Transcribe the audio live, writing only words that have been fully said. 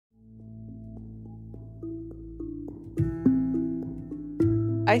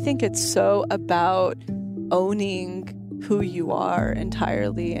I think it's so about owning who you are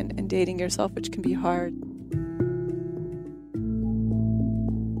entirely and dating yourself, which can be hard.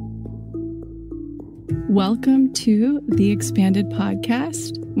 Welcome to the Expanded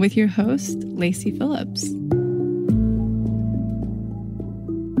Podcast with your host, Lacy Phillips.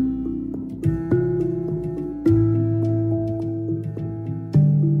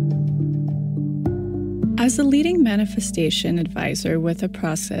 As a leading manifestation advisor with a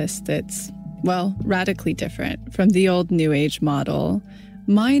process that's, well, radically different from the old New Age model,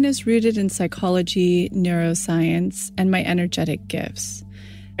 mine is rooted in psychology, neuroscience, and my energetic gifts.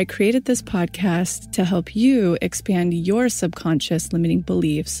 I created this podcast to help you expand your subconscious limiting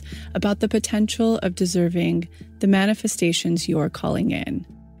beliefs about the potential of deserving the manifestations you're calling in.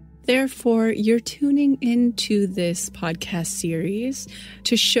 Therefore, you're tuning into this podcast series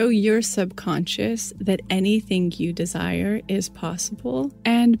to show your subconscious that anything you desire is possible.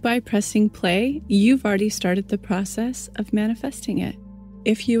 And by pressing play, you've already started the process of manifesting it.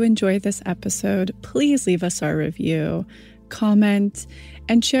 If you enjoy this episode, please leave us our review, comment,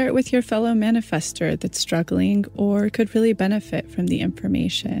 and share it with your fellow manifestor that's struggling or could really benefit from the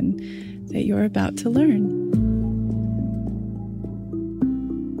information that you're about to learn.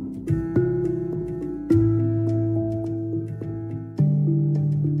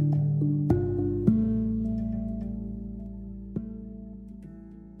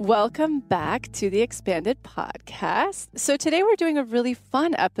 Welcome back to the Expanded Podcast. So today we're doing a really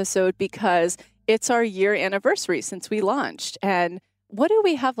fun episode because it's our year anniversary since we launched. And what do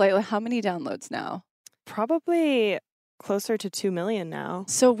we have, Lila? How many downloads now? Probably closer to 2 million now.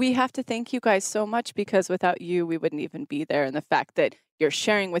 So we have to thank you guys so much because without you, we wouldn't even be there. And the fact that you're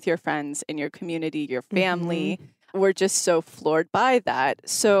sharing with your friends and your community, your family, we're just so floored by that.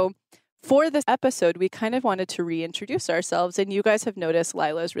 So for this episode, we kind of wanted to reintroduce ourselves. And you guys have noticed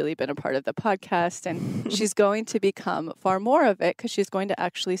Lila's really been a part of the podcast. And she's going to become far more of it because she's going to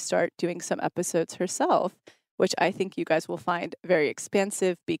actually start doing some episodes herself, which I think you guys will find very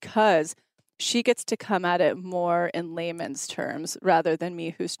expansive because she gets to come at it more in layman's terms rather than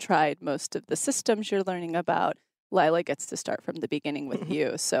me, who's tried most of the systems you're learning about. Lila gets to start from the beginning with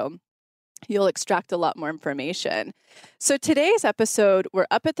you. So you'll extract a lot more information. So today's episode, we're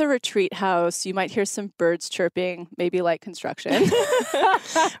up at the retreat house. You might hear some birds chirping, maybe light construction.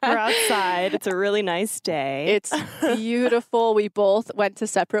 We're outside. It's a really nice day. It's beautiful. We both went to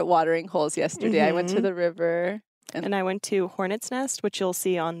separate watering holes yesterday. I went to the river. And I went to Hornet's Nest, which you'll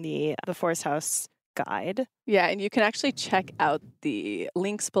see on the Forest House guide. Yeah, and you can actually check out the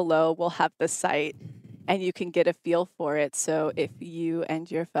links below. We'll have the site. And you can get a feel for it. So if you and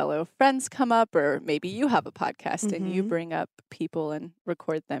your fellow friends come up, or maybe you have a podcast and you bring up people and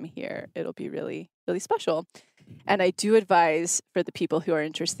record them here, it'll be really, really special. And I do advise for the people who are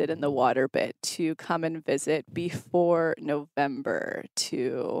interested in the water bit to come and visit before November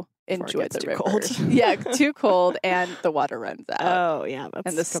to enjoy the river. Cold. Yeah, too cold and the water runs out. Oh, yeah. That's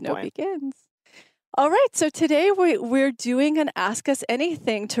and the a good snow point. begins. All right, so today we're doing an Ask Us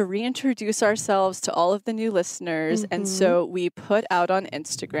Anything to reintroduce ourselves to all of the new listeners. And so we put out on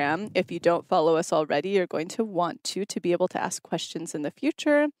Instagram. If you don't follow us already, you're going to want to be able to ask questions in the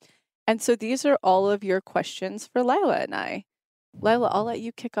future. And so these are all of your questions for Lila and I. Lila, I'll let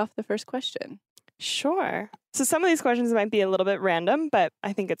you kick off the first question. Sure. So some of these questions might be a little bit random, but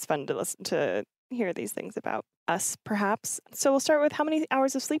I think it's fun to listen to hear these things about us, perhaps. So we'll start with, how many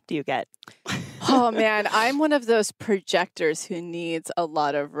hours of sleep do you get? Oh, man, I'm one of those projectors who needs a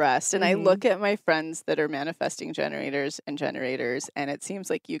lot of rest. And I look at my friends that are manifesting generators, and it seems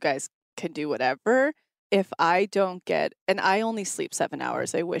like you guys can do whatever. If I don't get, and I only sleep 7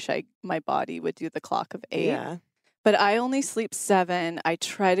 hours. I wish my body would do the clock of 8. Yeah. But I only sleep 7. I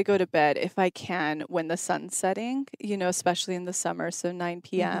try to go to bed if I can when the sun's setting, especially in the summer. So 9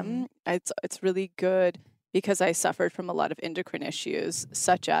 p.m. It's really good because I suffered from a lot of endocrine issues,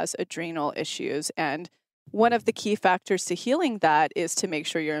 such as adrenal issues. And one of the key factors to healing that is to make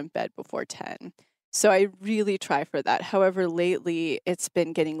sure you're in bed before 10. So I really try for that. However, lately it's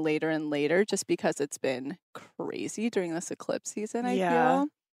been getting later and later just because it's been crazy during this eclipse season, I feel.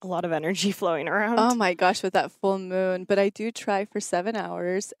 A lot of energy flowing around. Oh my gosh, with that full moon. But I do try for 7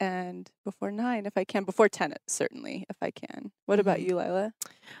 hours and before 9 if I can. Before 10, certainly, if I can. What about you, Lila?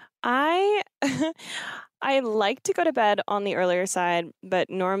 I like to go to bed on the earlier side,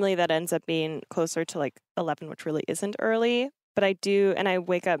 but normally that ends up being closer to like 11, which really isn't early. But I do, and I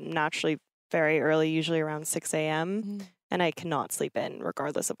wake up naturally very early, usually around 6 a.m. And I cannot sleep in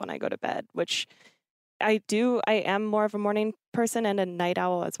regardless of when I go to bed, which I do. I am more of a morning person and a night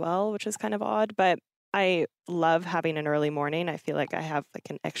owl as well, which is kind of odd. But I love having an early morning. I feel like I have like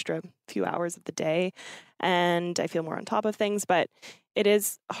an extra few hours of the day and I feel more on top of things. But it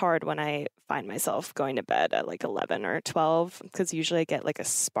is hard when I find myself going to bed at like 11 or 12 because usually I get like a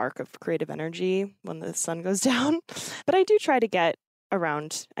spark of creative energy when the sun goes down. But I do try to get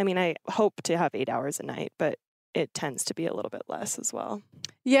around, I mean, I hope to have 8 hours a night, but it tends to be a little bit less as well.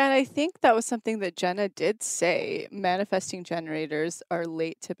 Yeah, and I think that was something that Jenna did say. Manifesting generators are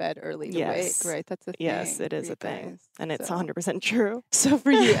late to bed, early to wake, right? That's a thing. Yes, it is for a you thing. guys. And it's So- 100% true. So for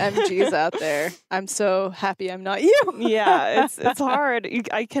you MGs out there, I'm so happy I'm not you. Yeah, it's hard.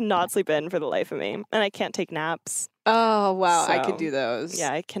 I cannot sleep in for the life of me. And I can't take naps. Oh, wow. I could So, do those.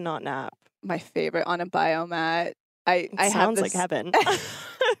 Yeah, I cannot nap. My favorite on a biomat. I have Sounds this, like heaven.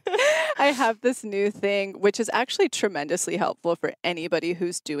 I have this new thing, which is actually tremendously helpful for anybody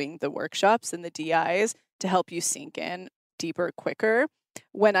who's doing the workshops and the DIs to help you sink in deeper, quicker.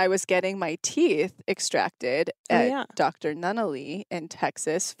 When I was getting my teeth extracted at Dr. Nunnally in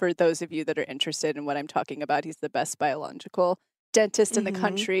Texas, for those of you that are interested in what I'm talking about, he's the best biological dentist in the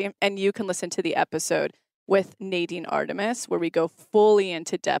country. And you can listen to the episode with Nadine Artemis, where we go fully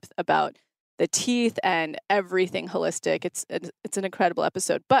into depth about the teeth and everything holistic. It's an incredible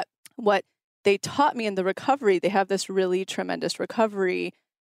episode. But what they taught me in the recovery, they have this really tremendous recovery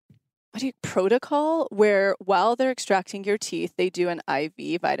protocol where while they're extracting your teeth, they do an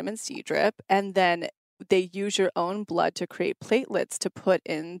IV vitamin C drip, and then they use your own blood to create platelets to put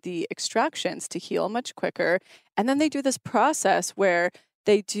in the extractions to heal much quicker. And then they do this process where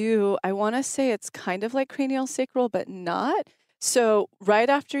they do, I want to say it's kind of like cranial sacral, but not. So right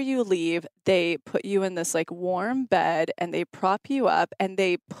after you leave, they put you in this like warm bed and they prop you up and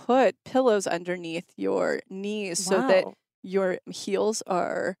they put pillows underneath your knees so that your heels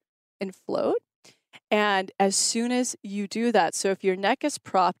are in float. And as soon as you do that, so if your neck is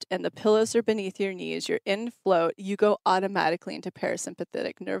propped and the pillows are beneath your knees, you're in float, you go automatically into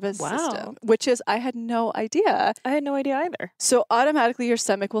parasympathetic nervous system, which is, I had no idea. I had no idea either. So automatically your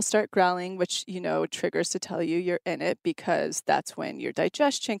stomach will start growling, which, triggers to tell you you're in it because that's when your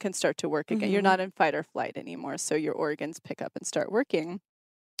digestion can start to work again. You're not in fight or flight anymore. So your organs pick up and start working.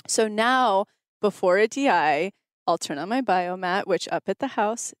 So now before a DI, I'll turn on my biomat, which up at the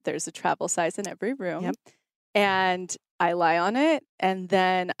house, there's a travel size in every room. Yep. And I lie on it and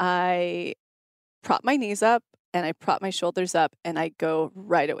then I prop my knees up and I prop my shoulders up and I go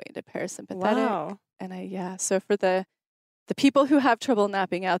right away into parasympathetic. Wow. And so for the people who have trouble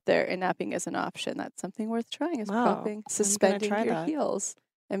napping out there and napping is an option, that's something worth trying is propping, suspending your heels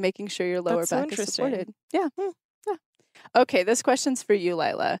and making sure your lower back is supported. Yeah. Yeah. Okay, this question's for you,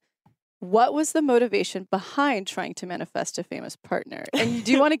 Lila. What was the motivation behind trying to manifest a famous partner? And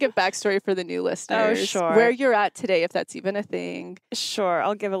do you want to give backstory for the new listeners? Oh, sure. Where you're at today, if that's even a thing. Sure.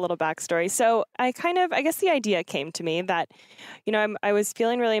 I'll give a little backstory. So I guess the idea came to me that, I was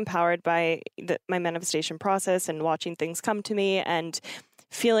feeling really empowered by my manifestation process and watching things come to me and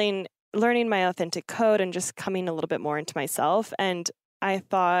learning my authentic code and just coming a little bit more into myself. And I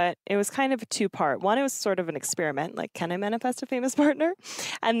thought it was kind of a two-part. One, it was sort of an experiment, like, can I manifest a famous partner?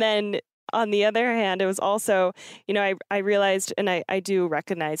 And then on the other hand, it was also, I realized, and I do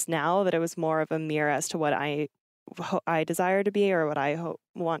recognize now that it was more of a mirror as to what I desire to be or what I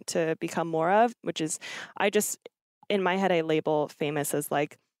want to become more of, which is in my head, I label famous as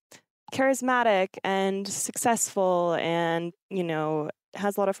like charismatic and successful and,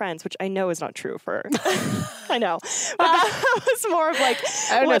 has a lot of friends, which I know is not true for, I know, but that was more of like,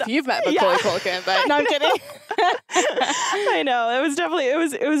 I don't know if you've met Macaulay Culkin, but no, I'm kidding. I know it was definitely,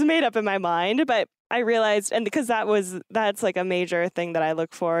 it was made up in my mind, but I realized, and because that's like a major thing that I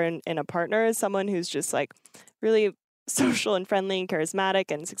look for in a partner is someone who's just like really social and friendly and charismatic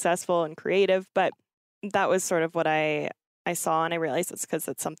and successful and creative. But that was sort of what I saw. And I realized it's because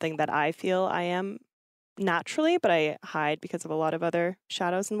it's something that I feel I am naturally, but I hide because of a lot of other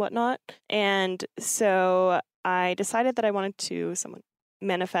shadows and whatnot. And so I decided that I wanted to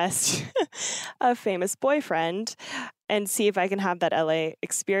manifest a famous boyfriend and see if I can have that LA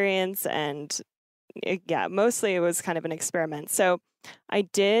experience. And mostly it was kind of an experiment. So I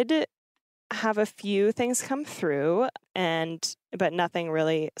did have a few things come through but nothing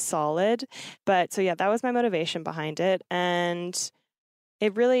really solid. But so that was my motivation behind it. And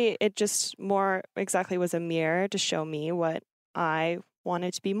it just more exactly was a mirror to show me what I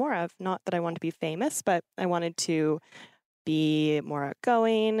wanted to be more of. Not that I wanted to be famous, but I wanted to be more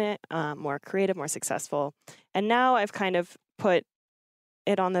outgoing, more creative, more successful. And now I've kind of put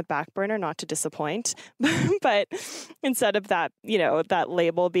it on the back burner, not to disappoint, but instead of that, that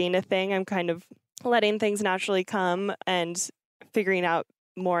label being a thing, I'm kind of letting things naturally come and figuring out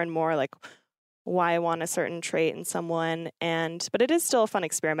more and more like why I want a certain trait in someone. But it is still a fun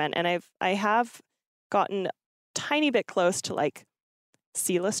experiment. And I have gotten a tiny bit close to like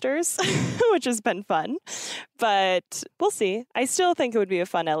C-listers, which has been fun. But we'll see. I still think it would be a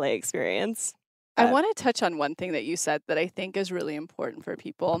fun LA experience. I want to touch on one thing that you said that I think is really important for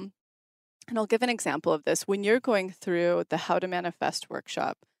people. And I'll give an example of this. When you're going through the How to Manifest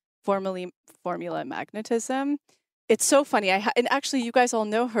workshop, formerly Formula Magnetism, it's so funny. And actually, you guys all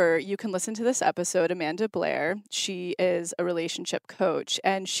know her. You can listen to this episode, Amanda Blair. She is a relationship coach,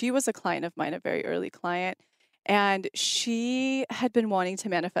 and she was a client of mine, a very early client. And she had been wanting to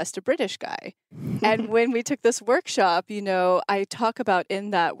manifest a British guy. And when we took this workshop, I talk about in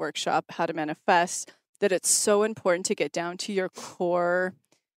that workshop, How to Manifest, that it's so important to get down to your core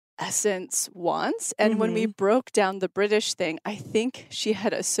essence wants. And when we broke down the British thing, I think she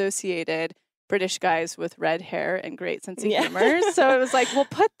had associated British guys with red hair and great sense of humor. So it was like, well,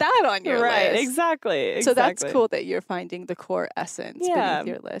 put that on your list. Exactly. So that's cool that you're finding the core essence beneath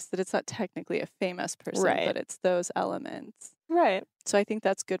your list, that it's not technically a famous person, but it's those elements. Right. So I think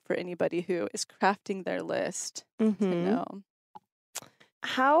that's good for anybody who is crafting their list to know.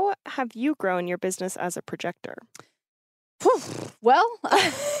 How have you grown your business as a projector? Well,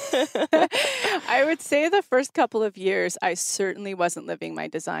 I would say the first couple of years, I certainly wasn't living my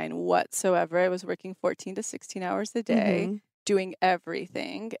design whatsoever. I was working 14 to 16 hours a day, doing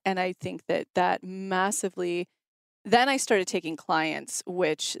everything. And I think that massively, then I started taking clients,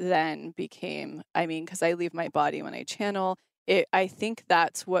 which then became, because I leave my body when I channel, I think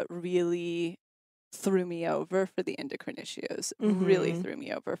that's what really threw me over for the endocrine issues, really threw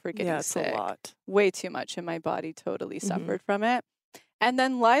me over for getting sick. A lot. Way too much, and my body totally suffered from it. And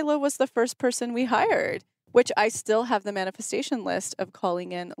then Lila was the first person we hired, which I still have the manifestation list of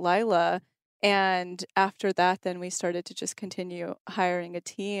calling in Lila. And after that, then we started to just continue hiring a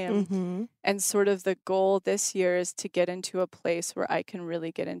team. And sort of the goal this year is to get into a place where I can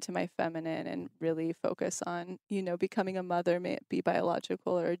really get into my feminine and really focus on, becoming a mother, may it be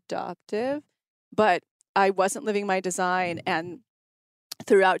biological or adoptive. But I wasn't living my design, and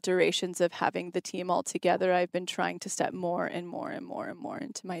throughout durations of having the team all together, I've been trying to step more and more and more and more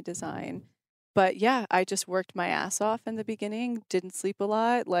into my design. But yeah, I just worked my ass off in the beginning, didn't sleep a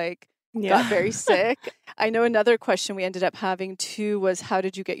lot, got very sick. I know another question we ended up having too was, how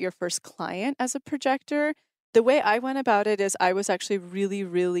did you get your first client as a projector? The way I went about it is I was actually really,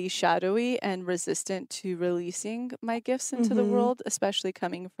 really shadowy and resistant to releasing my gifts into the world, especially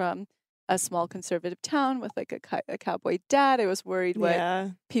coming from a small conservative town with a cowboy dad. I was worried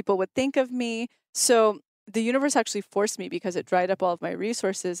what people would think of me. So the universe actually forced me, because it dried up all of my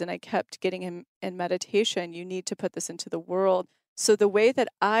resources and I kept getting in meditation. You need to put this into the world. So the way that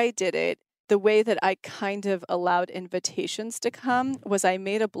I did it, the way that I kind of allowed invitations to come, was I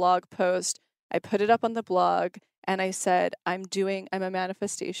made a blog post. I put it up on the blog and I said, I'm a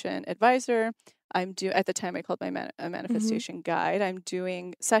manifestation advisor. At the time I called my a manifestation guide. I'm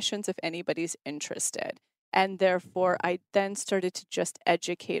doing sessions if anybody's interested. And therefore I then started to just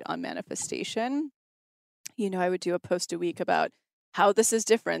educate on manifestation. I would do a post a week about how this is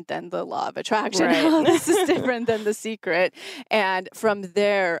different than the law of attraction, how this is different than The Secret. And from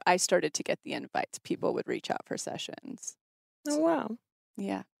there, I started to get the invites. People would reach out for sessions. Oh, wow.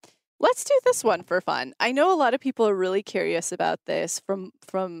 Yeah. Let's do this one for fun. I know a lot of people are really curious about this.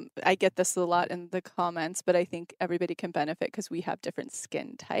 I get this a lot in the comments, but I think everybody can benefit because we have different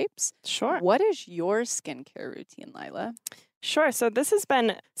skin types. Sure. What is your skincare routine, Lila? Sure. So this has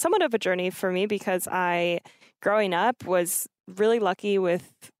been somewhat of a journey for me, because growing up, was really lucky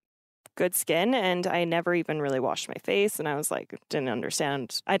with good skin, and I never even really washed my face, and I was didn't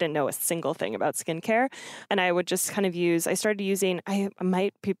understand. I didn't know a single thing about skincare, and I would just kind of I started using, I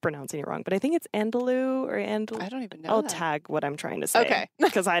might be pronouncing it wrong, but I think it's Andalou or Andalou. I don't even know. I'll that. tag what I'm trying to say. Okay.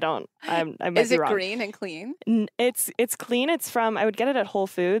 Because I might Is be it wrong. green and clean? It's clean. It's from, I would get it at Whole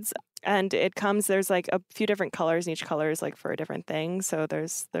Foods. And it comes, there's a few different colors, and each color is for a different thing. So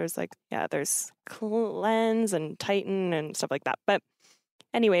there's cleanse and tighten and stuff like that. But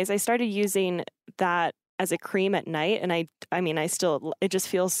anyways, I started using that as a cream at night. And it just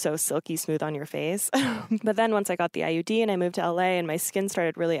feels so silky smooth on your face. But then once I got the IUD and I moved to LA and my skin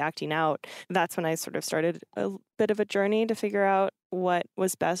started really acting out, that's when I sort of started a bit of a journey to figure out what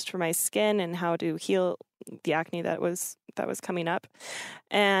was best for my skin and how to heal the acne that was coming up.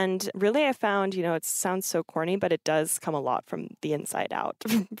 And really I found, it sounds so corny, but it does come a lot from the inside out,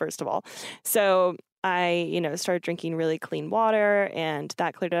 first of all. So I, started drinking really clean water, and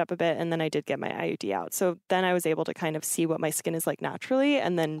that cleared it up a bit. And then I did get my IUD out. So then I was able to kind of see what my skin is like naturally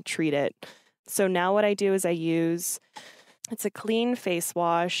and then treat it. So now what I do is it's a clean face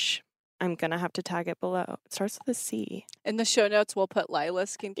wash. I'm going to have to tag it below. It starts with a C. In the show notes, we'll put Lila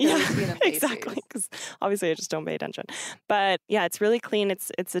skincare routine and Lacy's. Exactly, because obviously I just don't pay attention. But yeah, it's really clean.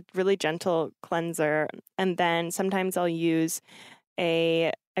 It's a really gentle cleanser. And then sometimes I'll use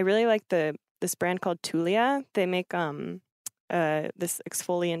I really like this brand called Tulia. They make this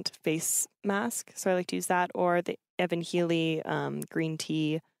exfoliant face mask. So I like to use that, or the Evan Healy green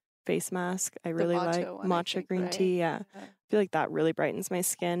tea face mask. I really like matcha green tea. Yeah. I feel like that really brightens my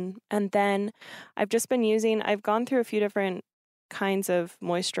skin. And then I've gone through a few different kinds of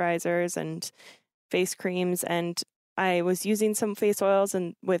moisturizers and face creams, and I was using some face oils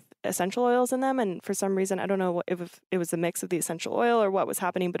and with essential oils in them. And for some reason, I don't know if it was a mix of the essential oil or what was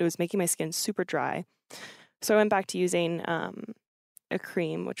happening, but it was making my skin super dry. So I went back to using a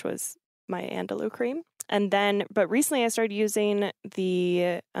cream, which was my Andalou cream. And then, but recently I started using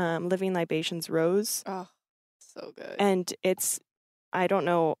the Living Libations Rose. Oh, so good. And I don't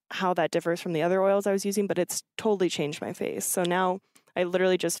know how that differs from the other oils I was using, but it's totally changed my face. So now I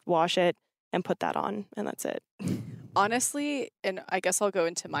literally just wash it and put that on, and that's it. Honestly, and I guess I'll go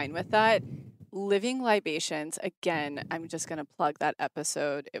into mine with that. Living Libations, again, I'm just going to plug that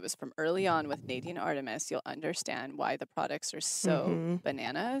episode. It was from early on with Nadine Artemis. You'll understand why the products are so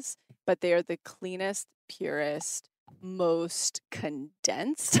bananas, but they are the cleanest, purest, most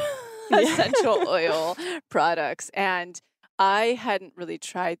condensed essential oil products. And I hadn't really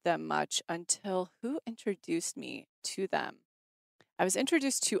tried them much until who introduced me to them? I was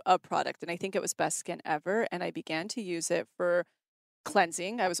introduced to a product, and I think it was Best Skin Ever, and I began to use it for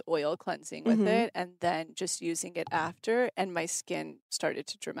cleansing. I was oil cleansing with it, and then just using it after, and my skin started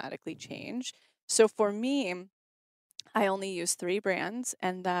to dramatically change. So for me, I only use 3 brands,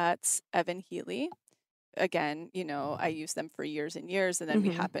 and that's Evan Healy. Again, I used them for years and years, and then we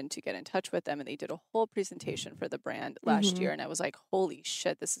happened to get in touch with them, and they did a whole presentation for the brand last year, and I was like, holy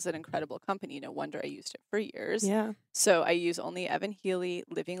shit, this is an incredible company. No wonder I used it for years. Yeah. So I use only Evan Healy,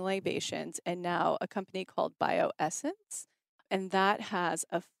 Living Libations, and now a company called Bioessence, and that has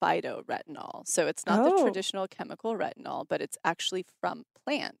a phytoretinol. So it's not the traditional chemical retinol, but it's actually from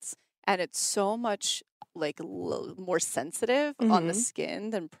plants, and it's so much more sensitive on the skin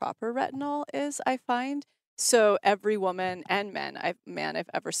than proper retinol is, I find. So every woman and man I've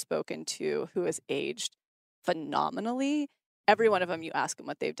ever spoken to who has aged phenomenally, every one of them, you ask them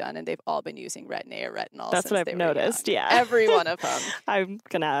what they've done, and they've all been using Retin-A or retinol. That's what I've noticed. Young. Yeah. Every one of them. I'm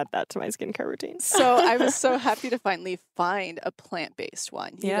going to add that to my skincare routine. So I was so happy to finally find a plant-based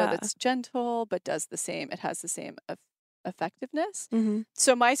one, that's gentle, but does the same. It has the same effectiveness.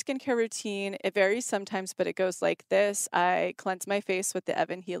 So my skincare routine, it varies sometimes, but it goes like this. I cleanse my face with the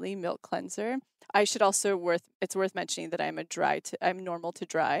Evan Healy Milk Cleanser. I should also it's worth mentioning that I'm normal to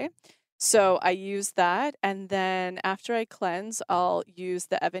dry. So I use that, and then after I cleanse, I'll use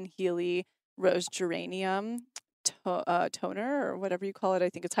the Evan Healy Rose Geranium toner, or whatever you call it.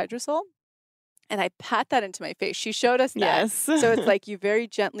 I think it's hydrosol. And I pat that into my face. She showed us that. Yes. So it's like you very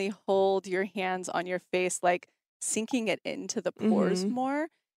gently hold your hands on your face, like sinking it into the pores more.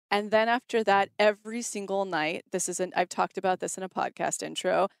 And then after that, every single night, I've talked about this in a podcast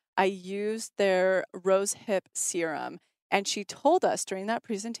intro, I use their rose hip serum. And she told us during that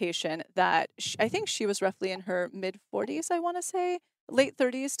presentation that I think she was roughly in her mid-40s, I want to say, late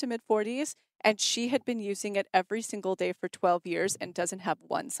 30s to mid-40s. And she had been using it every single day for 12 years and doesn't have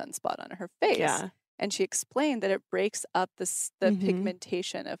one sunspot on her face. Yeah. And she explained that it breaks up the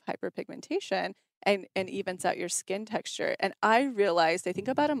pigmentation of hyperpigmentation and evens out your skin texture. And I realized, I think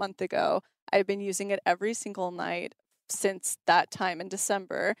about a month ago, I've been using it every single night since that time in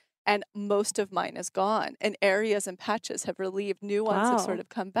December. And most of mine is gone. And areas and patches have relieved. New ones have sort of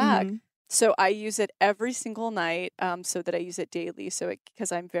come back. So I use it every single night so that I use it daily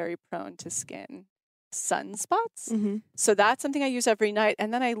because I'm very prone to skin sunspots. So that's something I use every night.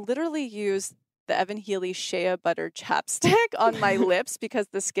 And then I literally use the Evan Healy Shea Butter Chapstick on my lips because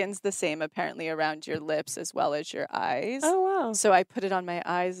the skin's the same apparently around your lips as well as your eyes. Oh, wow. So I put it on my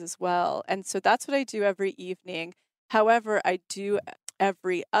eyes as well. And so that's what I do every evening. However, I do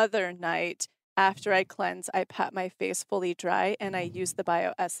every other night after I cleanse, I pat my face fully dry and I use the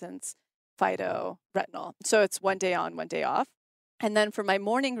Bioessence Phyto Retinol. So it's one day on, one day off. And then for my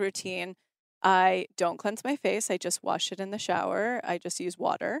morning routine, I don't cleanse my face. I just wash it in the shower. I just use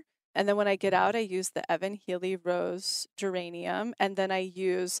water. And then when I get out, I use the Evan Healy Rose Geranium. And then I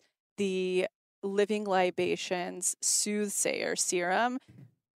use the Living Libations Soothsayer Serum.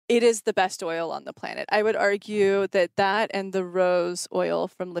 It is the best oil on the planet. I would argue that and the rose oil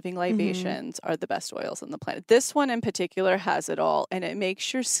from Living Libations are the best oils on the planet. This one in particular has it all, and it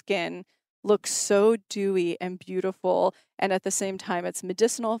makes your skin look so dewy and beautiful. And at the same time, it's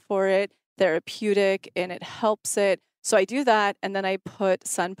medicinal for it. therapeutic and it helps it. So I do that, and then I put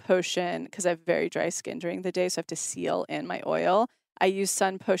sun potion because I have very dry skin during the day, so I have to seal in my oil. I use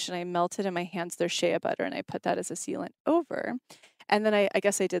sun potion. I melt it in my hands. There's shea butter, and I put that as a sealant over. And then I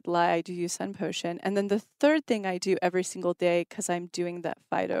guess I did lie. I do use sun potion. And then the third thing I do every single day, because I'm doing that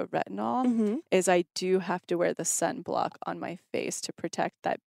phytoretinol, is I do have to wear the sunblock on my face to protect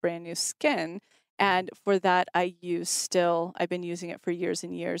that brand new skin. And for that, I've been using it for years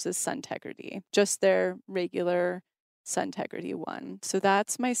and years, is Suntegrity, just their regular Suntegrity one. So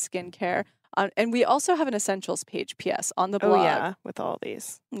that's my skincare. And we also have an essentials page, PS, on the blog. Oh, yeah, with all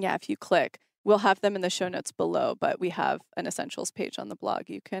these. Yeah, if you click, we'll have them in the show notes below, but we have an essentials page on the blog.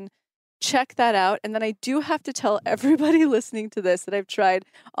 You can check that out. And then I do have to tell everybody listening to this that I've tried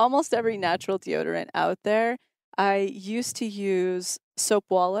almost every natural deodorant out there. I used to use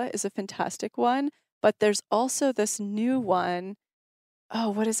Soapwalla, is a fantastic one, but there's also this new one. Oh,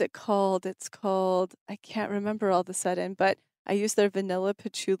 what is it called? It's called, I can't remember all of a sudden, but I use their vanilla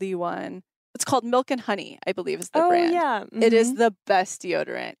patchouli one. It's called Milk and Honey, I believe is the brand. Oh, yeah. It is the best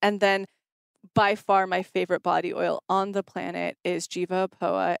deodorant. And then by far my favorite body oil on the planet is Jiva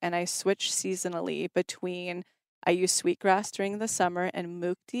Apoa, and I switch seasonally between, I use Sweetgrass during the summer and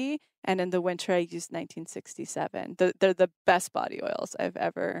Mukti, and in the winter I use 1967. They're the best body oils I've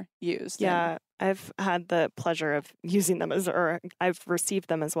ever used. Yeah, I've had the pleasure of using them or I've received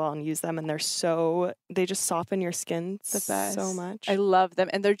them as well and used them, and they just soften your skin the best. So much. I love them,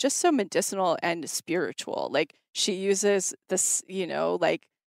 and they're just so medicinal and spiritual. Like she uses this, like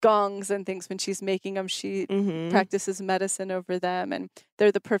gongs and things when she's making them. She practices medicine over them, and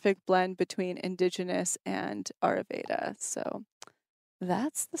they're the perfect blend between indigenous and Ayurveda. So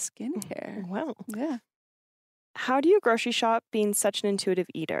that's the skincare. Wow. Yeah. How do you grocery shop being such an intuitive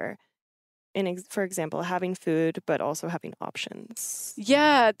eater? For example, having food, but also having options.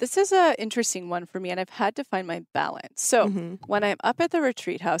 Yeah, this is an interesting one for me, and I've had to find my balance. So when I'm up at the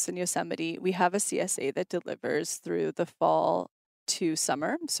retreat house in Yosemite, we have a CSA that delivers through the fall to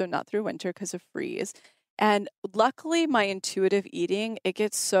summer, so not through winter because of freeze. And luckily, my intuitive eating, it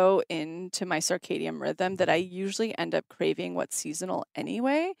gets so into my circadian rhythm that I usually end up craving what's seasonal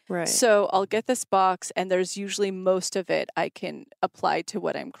anyway. Right. So I'll get this box, and there's usually most of it I can apply to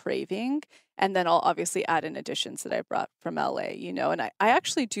what I'm craving. And then I'll obviously add in additions that I brought from LA, and I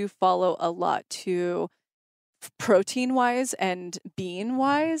actually do follow a lot to protein-wise and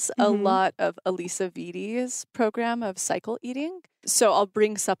bean-wise, a lot of Elisa Vitti's program of cycle eating. So I'll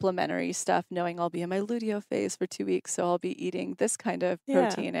bring supplementary stuff knowing I'll be in my luteal phase for 2 weeks. So I'll be eating this kind of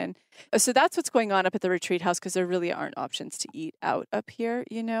protein. And so that's what's going on up at the retreat house, because there really aren't options to eat out up here,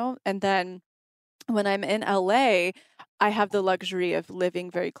 And then when I'm in LA, I have the luxury of living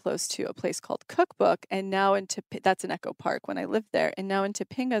very close to a place called Cookbook. And now that's in Echo Park when I lived there. And now in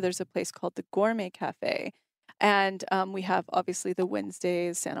Topanga, there's a place called the Gourmet Cafe. And we have obviously the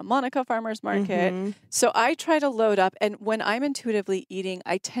Wednesdays Santa Monica Farmers Market. So I try to load up. And when I'm intuitively eating,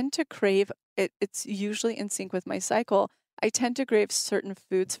 I tend to crave it. It's usually in sync with my cycle. I tend to crave certain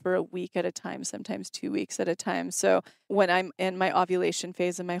foods for a week at a time, sometimes 2 weeks at a time. So when I'm in my ovulation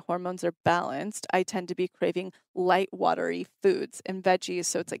phase and my hormones are balanced, I tend to be craving light, watery foods and veggies.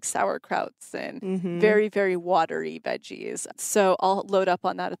 So it's like sauerkrauts and very, very watery veggies. So I'll load up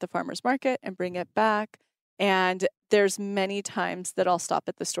on that at the farmer's market and bring it back. And there's many times that I'll stop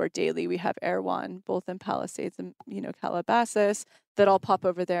at the store daily. We have Erewhon, both in Palisades and, Calabasas, that I'll pop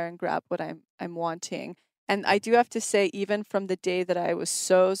over there and grab what I'm wanting. And I do have to say, even from the day that I was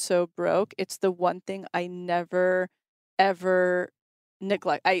so broke, it's the one thing I never, ever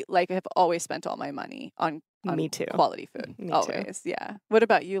neglect. I have always spent all my money on Me too. Quality food. Me always. too. Yeah. What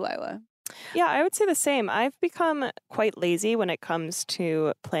about you, Lila? Yeah, I would say the same. I've become quite lazy when it comes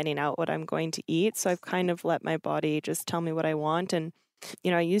to planning out what I'm going to eat. So I've kind of let my body just tell me what I want. And,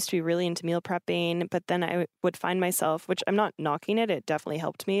 I used to be really into meal prepping, but then I would find myself, which I'm not knocking it definitely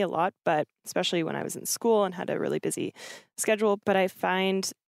helped me a lot, but especially when I was in school and had a really busy schedule. But I find,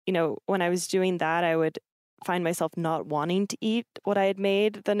 when I was doing that, I would find myself not wanting to eat what I had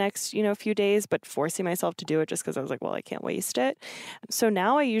made the next, few days, but forcing myself to do it just because I was like, well, I can't waste it. So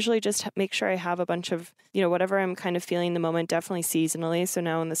now I usually just make sure I have a bunch of, whatever I'm kind of feeling in the moment, definitely seasonally. So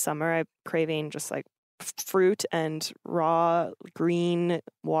now in the summer, I'm craving just like fruit and raw green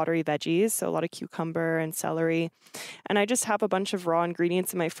watery veggies. So a lot of cucumber and celery. And I just have a bunch of raw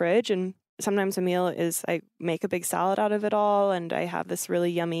ingredients in my fridge. And sometimes a meal is I make a big salad out of it all. And I have this really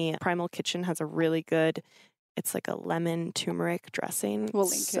yummy Primal Kitchen has a really good, it's like a lemon turmeric dressing. We'll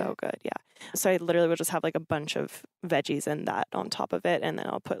link so it. good. Yeah. So I literally will just have like a bunch of veggies and that on top of it. And then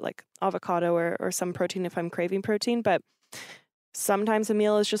I'll put like avocado or some protein if I'm craving protein. But sometimes a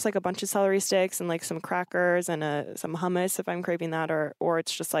meal is just like a bunch of celery sticks and like some crackers and some hummus if I'm craving that, or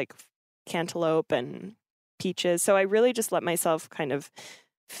it's just like cantaloupe and peaches. So I really just let myself kind of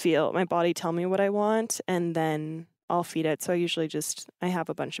feel my body tell me what I want, and then I'll feed it. So I have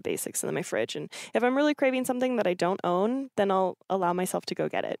a bunch of basics in my fridge. And if I'm really craving something that I don't own, then I'll allow myself to go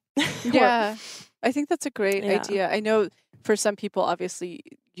get it. Yeah, I think that's a great idea. I know for some people, obviously,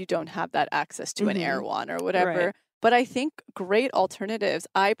 you don't have that access to an Erewhon or whatever. Right. But I think great alternatives.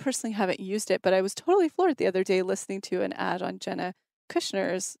 I personally haven't used it, but I was totally floored the other day listening to an ad on Jenna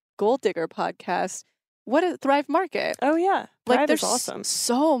Kushner's Gold Digger podcast. What is Thrive Market? Oh, yeah. Like, Thrive there's is awesome.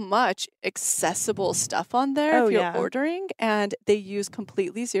 so much accessible stuff on there if you're ordering, and they use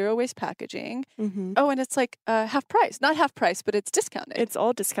completely zero waste packaging. Oh, and it's like half price. Not half price, but it's discounted. It's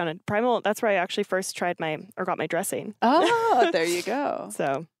all discounted. Primal, that's where I actually first got my dressing. Oh, there you go.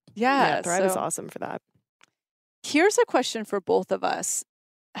 So, yeah, Thrive is awesome for that. Here's a question for both of us.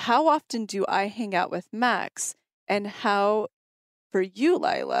 How often do I hang out with Max? And how, for you,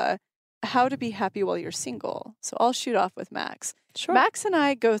 Lila, how to be happy while you're single? So I'll shoot off with Max. Sure. Max and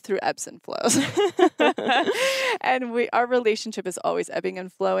I go through ebbs and flows. And our relationship is always ebbing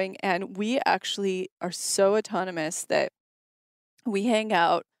and flowing. And we actually are so autonomous that we hang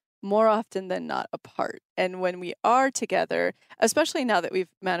out more often than not apart. And when we are together, especially now that we've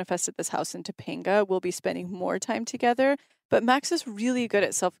manifested this house in Topanga, we'll be spending more time together. But Max is really good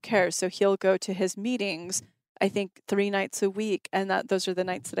at self-care. So he'll go to his meetings, I think 3 nights a week. And those are the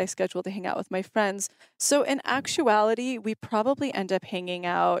nights that I schedule to hang out with my friends. So in actuality, we probably end up hanging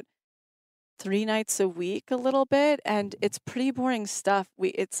out 3 nights a week a little bit, and it's pretty boring stuff.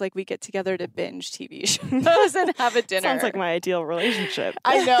 It's like we get together to binge TV shows and have a dinner. Sounds like my ideal relationship.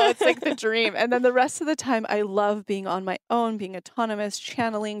 I know, it's like the dream. And then the rest of the time, I love being on my own, being autonomous,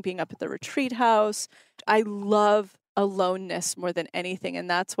 channeling, being up at the retreat house. I love aloneness more than anything, and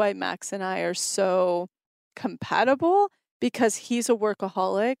that's why Max and I are so compatible, because he's a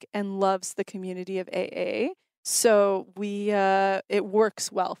workaholic and loves the community of AA. So it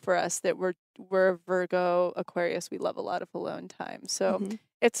works well for us that we're Virgo, Aquarius. We love a lot of alone time. So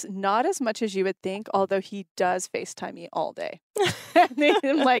it's not as much as you would think, although he does FaceTime me all day. And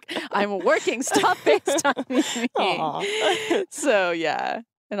I'm like, I'm working, stop FaceTiming me. So yeah.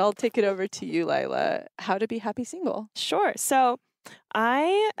 And I'll take it over to you, Lila. How to be happy single. Sure. So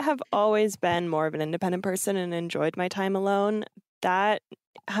I have always been more of an independent person and enjoyed my time alone. That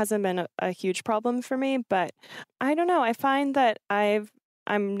hasn't been a huge problem for me, but I don't know. I find that I'm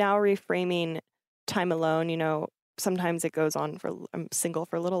now reframing time alone. You know, sometimes it goes on I'm single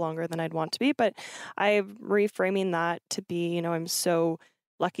for a little longer than I'd want to be, but I'm reframing that to be, I'm so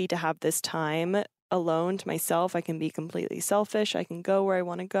lucky to have this time alone to myself. I can be completely selfish. I can go where I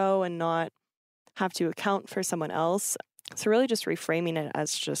want to go and not have to account for someone else. So really just reframing it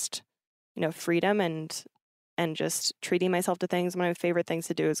as just, freedom and just treating myself to things. One of my favorite things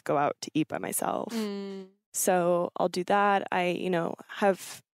to do is go out to eat by myself. So I'll do that. I,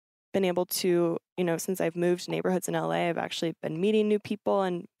 have been able to, since I've moved neighborhoods in LA, I've actually been meeting new people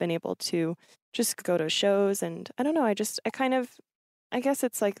and been able to just go to shows. And I don't know, I guess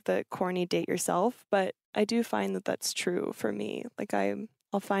it's like the corny date yourself, but I do find that that's true for me. Like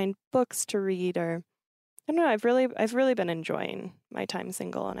I'll find books to read, or I don't know, I've really been enjoying my time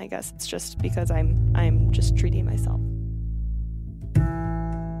single, and I guess it's just because I'm just treating myself.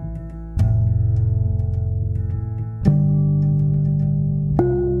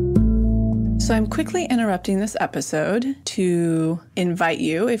 So I'm quickly interrupting this episode to invite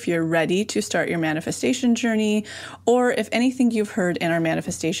you, if you're ready to start your manifestation journey, or if anything you've heard in our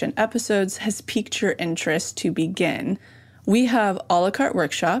manifestation episodes has piqued your interest, to begin. We have a la carte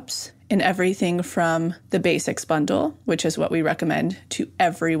workshops in everything from the basics bundle, which is what we recommend to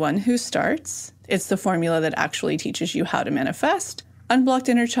everyone who starts. It's the formula that actually teaches you how to manifest, unblocked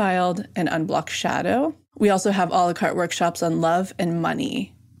inner child, and unblocked shadow. We also have a la carte workshops on love and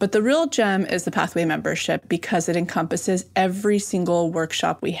money. But the real gem is the Pathway membership, because it encompasses every single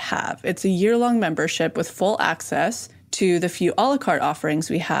workshop we have. It's a year-long membership with full access to the few a la carte offerings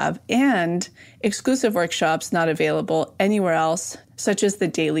we have, and exclusive workshops not available anywhere else, such as the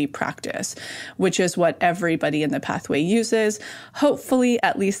daily practice, which is what everybody in the Pathway uses, hopefully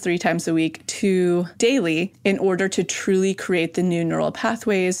at least 3 times a week to daily, in order to truly create the new neural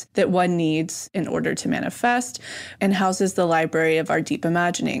pathways that one needs in order to manifest, and houses the library of our deep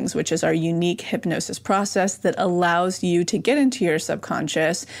imaginings, which is our unique hypnosis process that allows you to get into your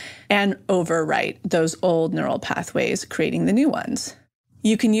subconscious and overwrite those old neural pathways, creating the new ones.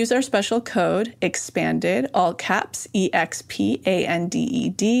 You can use our special code EXPANDED, all caps, EXPANDED,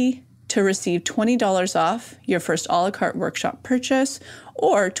 to receive $20 off your first a la carte workshop purchase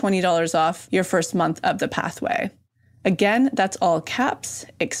or $20 off your first month of the pathway. Again, that's all caps,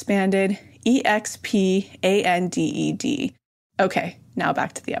 expanded, EXPANDED. Okay, now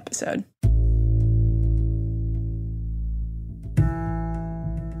back to the episode.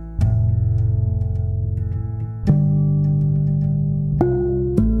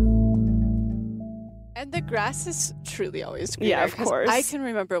 And the grass is truly always greener. Yeah, of course. I can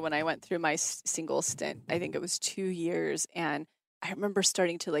remember when I went through my single stint, I think it was 2 years, and I remember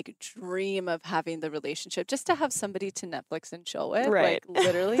starting to like dream of having the relationship just to have somebody to Netflix and chill with, Right. like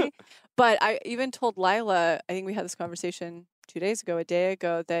literally. But I even told Lila, I think we had this conversation 2 days ago, a day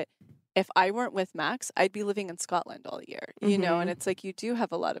ago, that if I weren't with Max, I'd be living in Scotland all year, you know? And it's like you do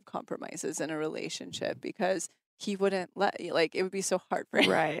have a lot of compromises in a relationship because he wouldn't let you, like, it would be so hard for him.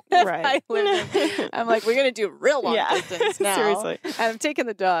 Right, if right. I lived in, I'm like, we're going to do real long distance now. Seriously. And I'm taking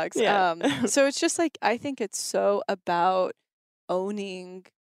the dogs. Yeah. So it's just like, I think it's so about owning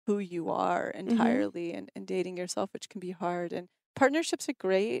who you are entirely and dating yourself, which can be hard. And partnerships are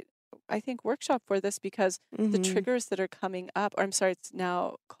great, I think, workshop for this because the triggers that are coming up, or I'm sorry, it's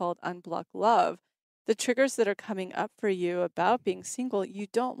now called Unblock Love. The triggers that are coming up for you about being single, you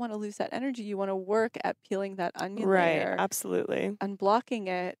don't want to lose that energy. You want to work at peeling that onion layer. Right, absolutely. Unblocking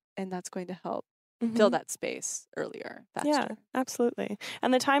it, and that's going to help fill that space earlier, faster. Yeah, absolutely.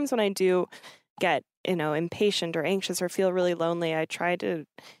 And the times when I do get, impatient or anxious or feel really lonely, I try to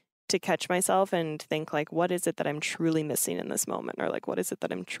catch myself and think like, what is it that I'm truly missing in this moment? Or like, what is it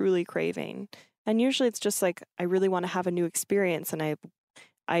that I'm truly craving? And usually it's just like, I really want to have a new experience. And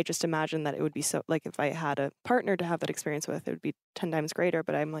I just imagine that it would be so, like, if I had a partner to have that experience with, it would be 10 times greater.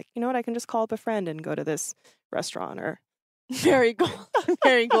 But I'm like, you know what? I can just call up a friend and go to this restaurant or.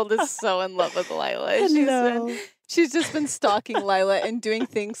 Marigold is so in love with Lila. She's just been stalking Lila and doing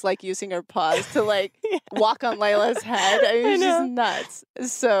things like using her paws to like walk on Lila's head. I mean, she's nuts.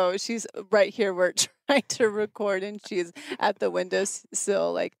 So she's right here. We're trying to record and she's at the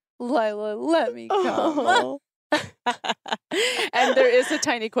windowsill like, Lila, let me come. Oh. And there is a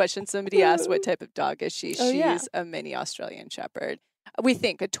tiny question. Somebody asked, what type of dog is she? Oh, She's a mini Australian Shepherd. We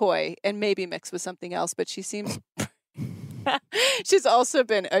think a toy and maybe mixed with something else, but she seems... She's also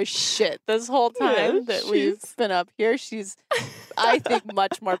been a shit this whole time that we've been up here. She's, I think,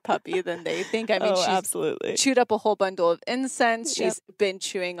 much more puppy than they think. I mean, she's absolutely chewed up a whole bundle of incense. She's been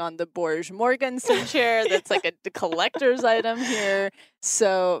chewing on the Borge Morgensen chair. That's like a collector's item here.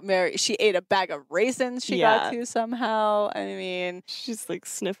 So she ate a bag of raisins she got to somehow. I mean, she's like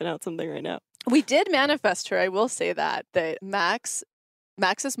sniffing out something right now. We did manifest her. I will say that Max's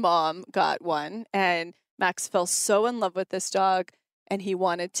mom got one, and Max fell so in love with this dog and he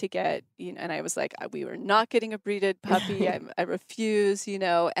wanted to get, and I was like, we were not getting a breeded puppy. I refuse,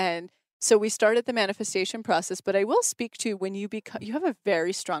 and so we started the manifestation process. But I will speak to when you have a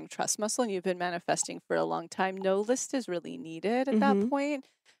very strong trust muscle and you've been manifesting for a long time, no list is really needed at that point.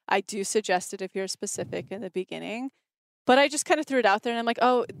 I do suggest it if you're specific in the beginning. But I just kind of threw it out there and I'm like,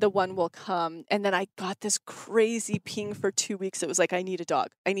 oh, the one will come. And then I got this crazy ping for 2 weeks. It was like, I need a dog.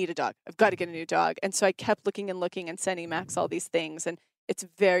 I've got to get a new dog. And so I kept looking and sending Max all these things. And it's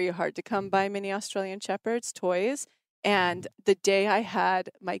very hard to come by mini Australian Shepherds toys. And the day I had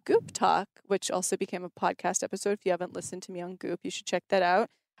my Goop talk, which also became a podcast episode. If you haven't listened to me on Goop, you should check that out.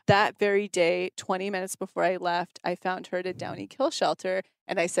 That very day, 20 minutes before I left, I found her at a Downy Kill Shelter.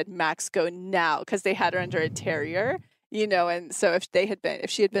 And I said, Max, go now. Because they had her under a terrier. And so if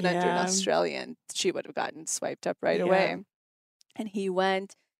she had been under an Australian, she would have gotten swiped up right away. And he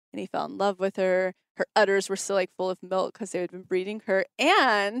went and he fell in love with her. Her udders were still like full of milk because they had been breeding her.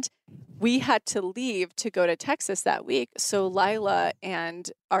 And we had to leave to go to Texas that week. So Lila and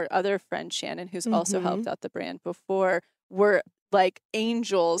our other friend Shannon, who's also helped out the brand before, were like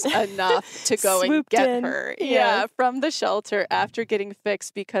angels enough to go and get her from the shelter after getting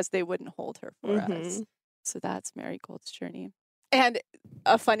fixed because they wouldn't hold her for us. So that's Marigold's journey. And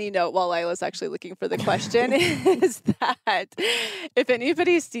a funny note while Lila's actually looking for the question is that if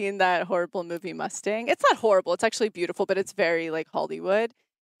anybody's seen that horrible movie Mustang, it's not horrible. It's actually beautiful, but it's very like Hollywood,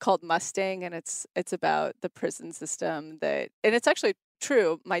 called Mustang. And it's about the prison system and it's actually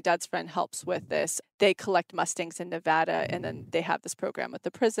true. My dad's friend helps with this. They collect Mustangs in Nevada and then they have this program with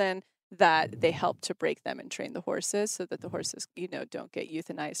the prison that they help to break them and train the horses so that the horses, don't get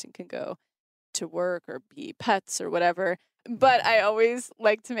euthanized and can go to work or be pets or whatever. But I always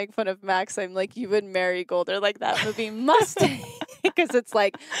like to make fun of Max. I'm like, you and Marigold are like that movie Mustang because it's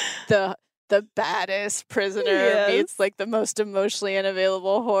like the baddest prisoner meets like the most emotionally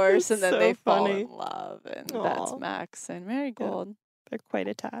unavailable horse, and then they fall in love, and that's Max and Marigold. They're quite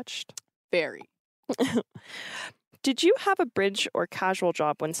attached. Very. Did you have a bridge or casual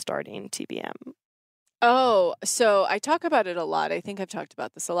job when starting TBM? Oh, so I talk about it a lot. I think I've talked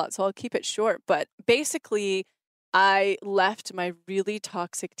about this a lot, so I'll keep it short. But basically, I left my really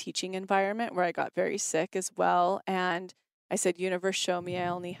toxic teaching environment where I got very sick as well. And I said, universe, show me I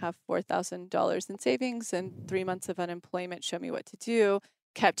only have $4,000 in savings and 3 months of unemployment. Show me what to do.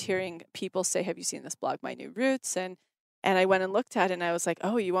 Kept hearing people say, have you seen this blog, My New Roots? And I went and looked at it and I was like,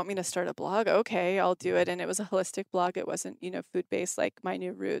 oh, you want me to start a blog? Okay, I'll do it. And it was a holistic blog. It wasn't, food-based like My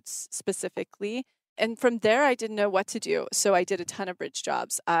New Roots specifically. And from there, I didn't know what to do. So I did a ton of bridge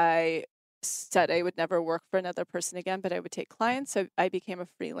jobs. I said I would never work for another person again, but I would take clients. So I became a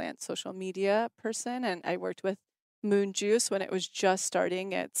freelance social media person, and I worked with Moon Juice when it was just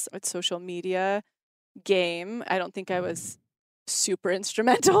starting its social media game. I don't think I was super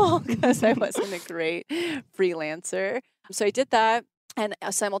instrumental because I wasn't a great freelancer. So I did that. And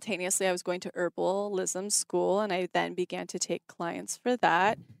simultaneously, I was going to herbalism school, and I then began to take clients for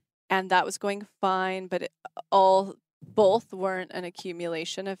that. And that was going fine, but both weren't an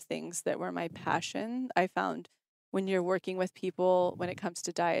accumulation of things that were my passion. I found when you're working with people, when it comes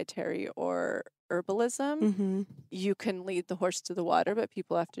to dietary or herbalism, you can lead the horse to the water, but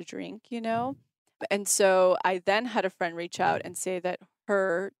people have to drink, And so I then had a friend reach out and say that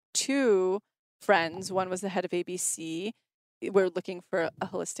her two friends, one was the head of ABC, were looking for a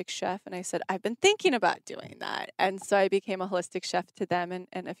holistic chef. And I said, I've been thinking about doing that. And so I became a holistic chef to them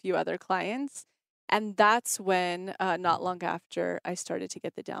and a few other clients. And that's when, not long after, I started to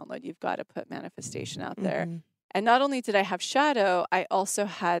get the download. You've got to put manifestation out there. And not only did I have shadow, I also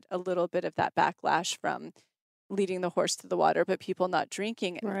had a little bit of that backlash from leading the horse to the water, but people not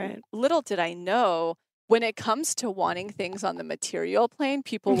drinking. Right. Little did I know, when it comes to wanting things on the material plane,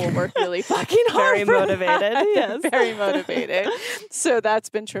 people will work really fucking hard. Very motivated. Yes. Very motivated. So that's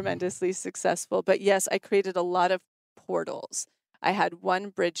been tremendously successful. But yes, I created a lot of portals. I had one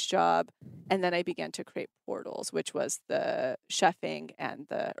bridge job, and then I began to create portals, which was the chefing and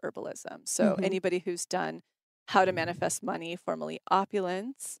the herbalism. So anybody who's done How to Manifest Money, formerly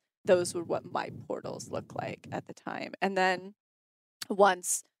Opulence, those were what my portals looked like at the time. And then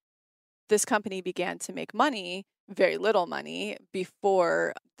once this company began to make money, very little money,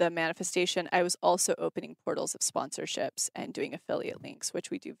 before the manifestation, I was also opening portals of sponsorships and doing affiliate links, which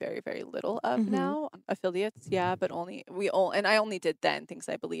we do very, very little of now. Affiliates, yeah, but and I only did then things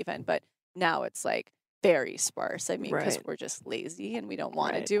I believe in, but now it's like very sparse. I mean, because we're just lazy and we don't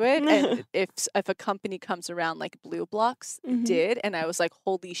want to do it. And if a company comes around like Blue Blocks did, and I was like,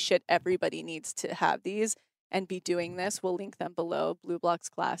 holy shit, everybody needs to have these and be doing this, we'll link them below, Blue Blocks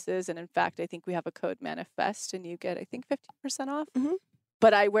classes. And in fact, I think we have a code manifest and you get, I think, 50% off.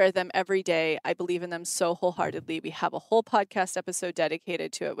 But I wear them every day. I believe in them so wholeheartedly. We have a whole podcast episode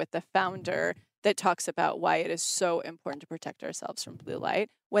dedicated to it with the founder that talks about why it is so important to protect ourselves from blue light.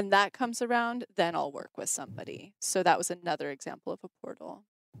 When that comes around, then I'll work with somebody. So that was another example of a portal.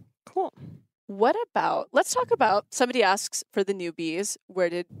 Cool. Let's talk about, somebody asks for the newbies, where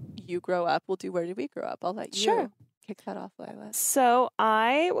did you grow up? We'll do where did we grow up? I'll let you kick that off, Lila. So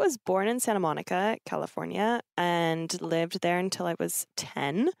I was born in Santa Monica, California, and lived there until I was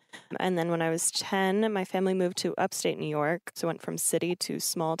 10. And then when I was 10, my family moved to upstate New York. So I went from city to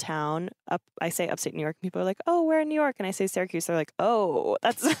small town. I say upstate New York. People are like, oh, we're in New York. And I say Syracuse. They're like, oh,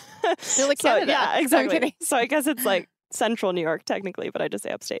 that's... They're like Canada. Yeah, exactly. So I guess it's like central New York technically, but I just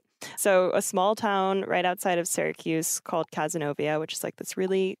say upstate. So a small town right outside of Syracuse called Cazenovia, which is like this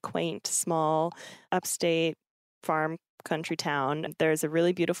really quaint, small, upstate farm country town. There's a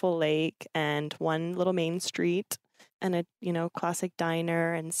really beautiful lake and one little main street and a, classic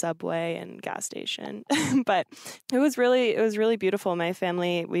diner and subway and gas station. But it was really beautiful. My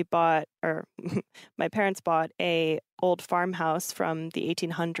family, my parents bought a old farmhouse from the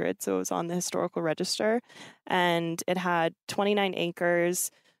 1800s. So it was on the historical register and it had 29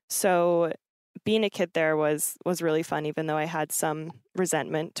 acres. So being a kid there was really fun, even though I had some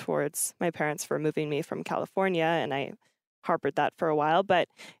resentment towards my parents for moving me from California, and I harbored that for a while. But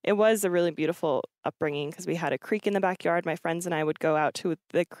it was a really beautiful upbringing because we had a creek in the backyard. My friends and I would go out to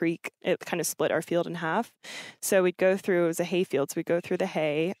the creek. It kind of split our field in half. So we'd go through, it was a hay field, so we'd go through the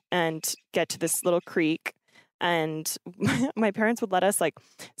hay and get to this little creek. And my parents would let us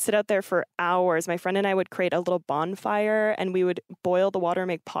sit out there for hours. My friend and I would create a little bonfire and we would boil the water and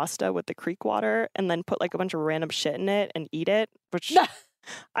make pasta with the creek water and then put a bunch of random shit in it and eat it, which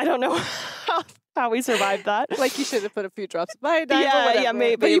I don't know how we survived that. Like you should have put a few drops of iodine. Yeah,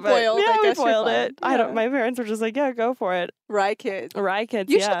 maybe. But you boiled. Yeah, I guess we boiled it. Yeah. My parents were just like, yeah, go for it. Rye kids. Rye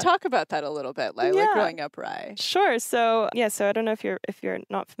kids. You should talk about that a little bit, Lila, growing up rye. Sure. So I don't know if you're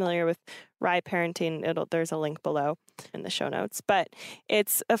not familiar with rye parenting. There's a link below in the show notes, but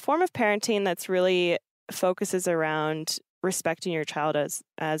it's a form of parenting that's really focuses around respecting your child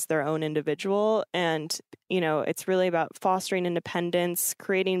as their own individual. And, it's really about fostering independence,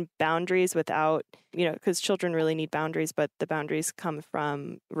 creating boundaries without, because children really need boundaries, but the boundaries come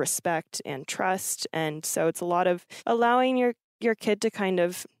from respect and trust. And so it's a lot of allowing your kid to kind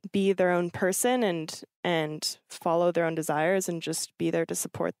of be their own person and follow their own desires and just be there to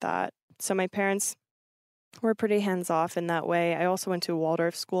support that. So my parents were pretty hands-off in that way. I also went to a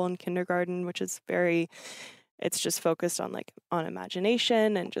Waldorf school in kindergarten, which is it's just focused on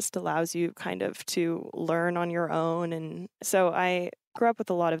imagination and just allows you kind of to learn on your own. And so I grew up with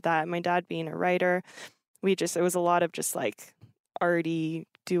a lot of that. My dad being a writer, it was a lot of just like arty,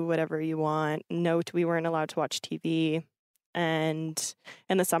 do whatever you want. No, we weren't allowed to watch TV. And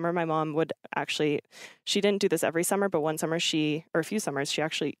in the summer, my mom would she didn't do this every summer, but one summer a few summers, she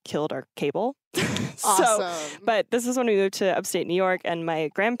actually killed our cable. Awesome. But this is when we moved to upstate New York and my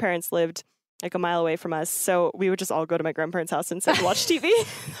grandparents lived like a mile away from us. So we would just all go to my grandparents' house and sit and watch TV.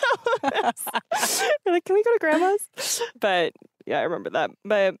 We're like, can we go to grandma's? But yeah, I remember that.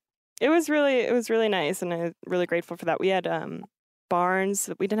 But it was really nice. And I'm really grateful for that. We had barns.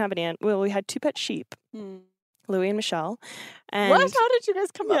 We didn't have any. Well, we had 2 pet sheep. Louie and Michelle. And what? How did you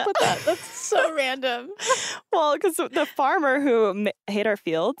guys come up with that? That's so random. Well, because the farmer who hayed our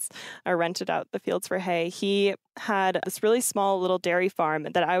fields, or rented out the fields for hay, he had this really small little dairy farm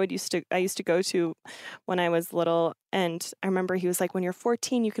that I used to go to when I was little. And I remember he was like, when you're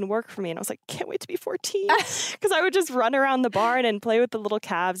 14, you can work for me. And I was like, can't wait to be 14. Because I would just run around the barn and play with the little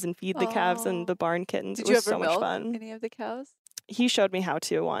calves and feed the calves and the barn kittens. Did you ever so much milk fun. any of the cows? He showed me how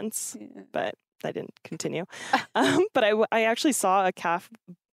to once, but I didn't continue. But I actually saw a calf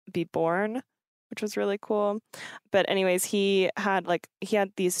be born, which was really cool. But anyways, he had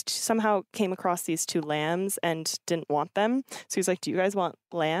these, somehow came across these 2 lambs and didn't want them. So he's like, do you guys want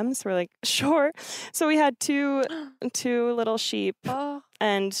lambs? We're like, sure. So we had two little sheep.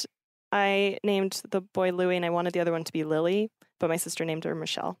 And I named the boy Louie and I wanted the other one to be Lily, but my sister named her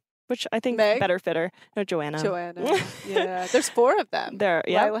Michelle, which I think better fit her. No, Joanna. Yeah. There's 4 of them.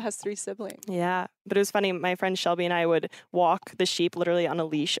 Lila has 3 siblings. Yeah. But it was funny. My friend Shelby and I would walk the sheep literally on a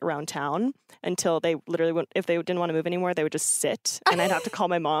leash around town until they literally, if they didn't want to move anymore, they would just sit. And I'd have to call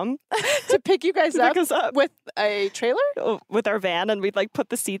my mom to pick you guys up, up with a trailer? With our van. And we'd put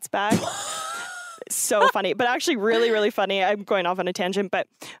the seats back. So funny. But actually really, really funny. I'm going off on a tangent. But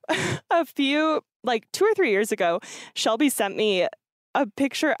a few, 2 or 3 years ago, Shelby sent me a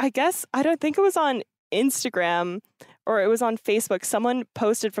picture, I don't think it was on Instagram or it was on Facebook. Someone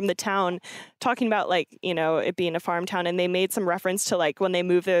posted from the town talking about it being a farm town, and they made some reference to when they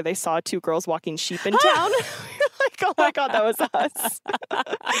moved there, they saw 2 girls walking sheep in town. Oh my God, that was us.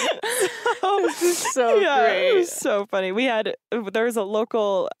 This is so great. It was so funny. There was a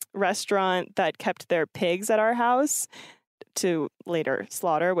local restaurant that kept their pigs at our house to later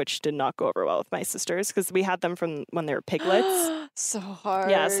slaughter, which did not go over well with my sisters because we had them from when they were piglets. So hard.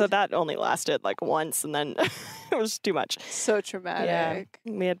 Yeah, so that only lasted once and then it was too much. So traumatic.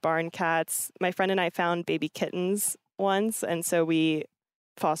 Yeah. We had barn cats. My friend and I found baby kittens once, and so we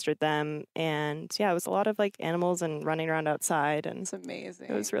fostered them. And yeah, it was a lot of animals and running around outside. And it's amazing.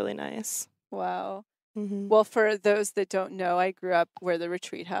 It was really nice. Wow. Mm-hmm. Well, for those that don't know, I grew up where the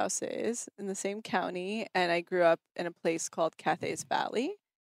retreat house is in the same county, and I grew up in a place called Cathays Valley.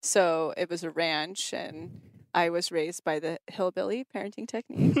 So it was a ranch, and I was raised by the hillbilly parenting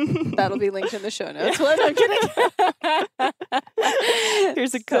technique. That'll be linked in the show notes. Well, I'm kidding.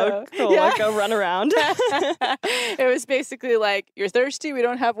 Here's a Coke. Go run around. It was basically you're thirsty, we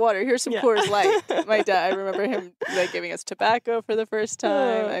don't have water. Here's some Coors Light. My dad, I remember him giving us tobacco for the first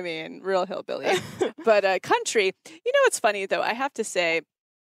time. I mean, real hillbilly. But country, it's funny though. I have to say,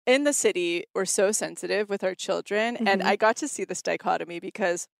 in the city, we're so sensitive with our children. Mm-hmm. And I got to see this dichotomy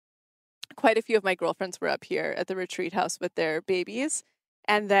because quite a few of my girlfriends were up here at the retreat house with their babies.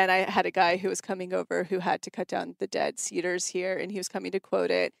 And then I had a guy who was coming over who had to cut down the dead cedars here, and he was coming to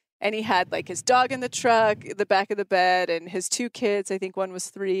quote it. And he had his dog in the truck, the back of the bed, and his 2 kids. I think one was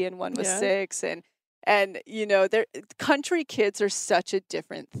 3 and one was 6. And their country kids are such a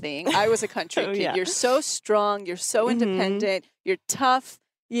different thing. I was a country kid. Yeah. You're so strong. You're so independent. You're tough.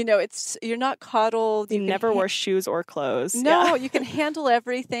 you're not coddled. You never wore shoes or clothes. No, you can handle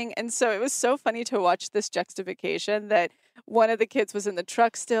everything. And so it was so funny to watch this juxtaposition that one of the kids was in the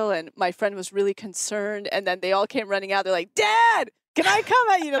truck still, and my friend was really concerned. And then they all came running out. They're like, Dad, can I come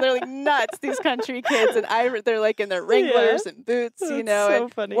out? They're like nuts, these country kids. And they're like in their Wranglers and boots, That's so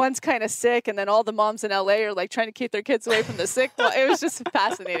and funny. One's kind of sick. And then all the moms in LA are like trying to keep their kids away from the sick. It was just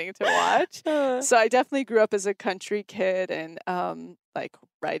fascinating to watch. So I definitely grew up as a country kid and like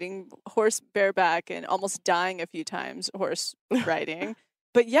riding horse bareback and almost dying a few times horse riding.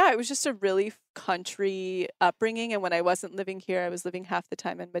 But yeah, it was just a really country upbringing. And when I wasn't living here, I was living half the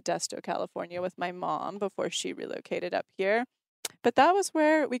time in Modesto, California with my mom before she relocated up here. But that was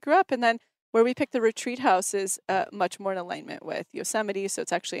where we grew up. And then where we picked the retreat house is much more in alignment with Yosemite. So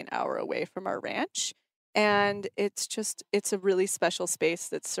it's actually an hour away from our ranch. And it's a really special space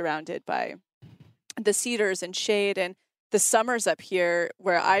that's surrounded by the cedars and shade. And the summers up here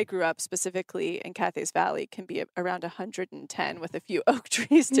where I grew up, specifically in Cathays Valley, can be around 110 with a few oak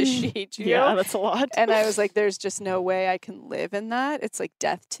trees to shade you. Yeah, that's a lot. And I was like, there's just no way I can live in that. It's like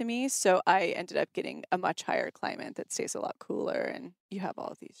death to me. So I ended up getting a much higher climate that stays a lot cooler. And you have all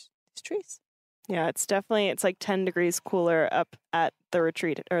of these trees. Yeah, it's like 10 degrees cooler up at the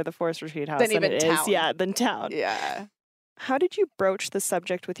retreat or the forest retreat house than even town. Than town. Yeah. How did you broach the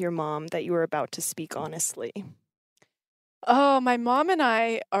subject with your mom that you were about to speak honestly? Oh, my mom and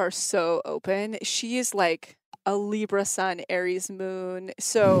I are so open. She is like a Libra sun, Aries moon.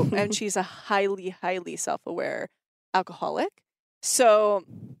 So, and she's a highly, highly self-aware alcoholic. So,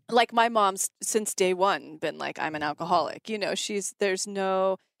 like my mom's since day one been like, I'm an alcoholic.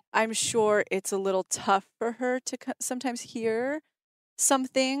 I'm sure it's a little tough for her to sometimes hear some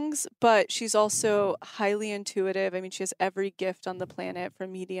things, but she's also highly intuitive. I mean, she has every gift on the planet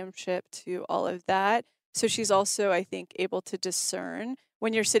from mediumship to all of that. So she's also, I think, able to discern.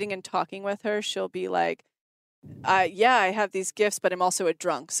 When you're sitting and talking with her, she'll be like, yeah, I have these gifts, but I'm also a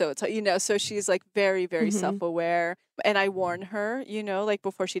drunk. So it's, so she's like very, very self-aware. And I warn her, like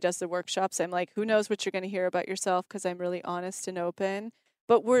before she does the workshops, I'm like, who knows what you're going to hear about yourself? Because I'm really honest and open.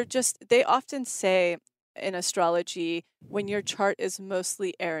 But they often say in astrology, when your chart is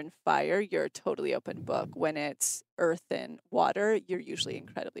mostly air and fire, you're a totally open book. When it's earth and water, you're usually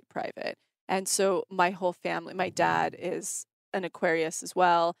incredibly private. And so my whole family, my dad is an Aquarius as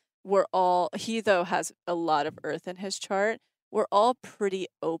well. He though has a lot of earth in his chart. We're all pretty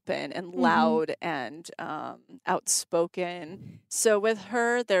open and loud and outspoken. So with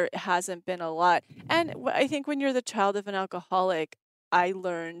her, there hasn't been a lot. And I think when you're the child of an alcoholic, I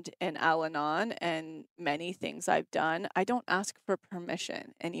learned in Al-Anon and many things I've done, I don't ask for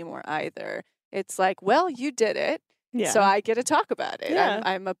permission anymore either. It's like, well, you did it. Yeah. So I get to talk about it. Yeah.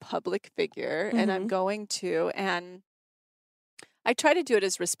 I'm a public figure and I'm going to. And I try to do it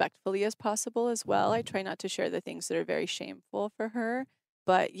as respectfully as possible as well. I try not to share the things that are very shameful for her.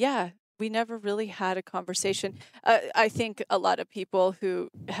 But yeah, we never really had a conversation. I think a lot of people who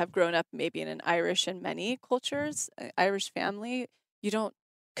have grown up maybe in an Irish and many cultures, Irish family, you don't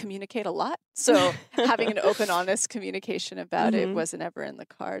communicate a lot. So having an open, honest communication about it wasn't ever in the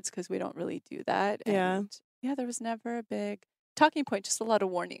cards because we don't really do that. And yeah, there was never a big talking point, just a lot of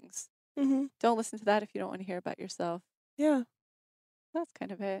warnings. Don't listen to that if you don't want to hear about yourself. Yeah. That's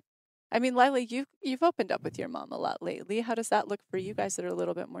kind of it. I mean, Lila, you've opened up with your mom a lot lately. How does that look for you guys that are a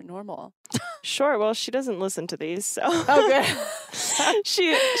little bit more normal? Sure. Well, she doesn't listen to these, so okay.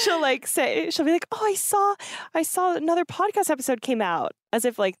 she'll be like, oh, I saw another podcast episode came out, as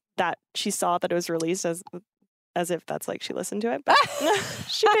if like that she saw that it was released as if that's like she listened to it. But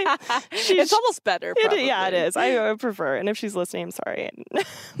it's almost better. Yeah, it is. I prefer. And if she's listening, I'm sorry,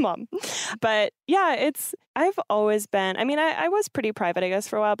 Mom. But yeah, I've always been, I mean, I was pretty private, I guess,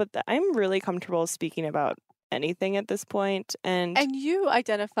 for a while, but I'm really comfortable speaking about anything at this point. And you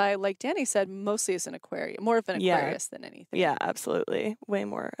identify, like Danny said, mostly as an Aquarius, more of an Aquarius than anything. Yeah, absolutely. Way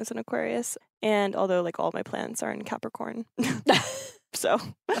more as an Aquarius. And although like all my planets are in Capricorn. So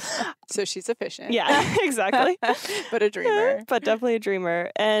she's efficient. Yeah, exactly. But a dreamer. But definitely a dreamer.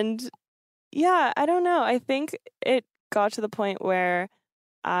 And yeah, I don't know. I think it got to the point where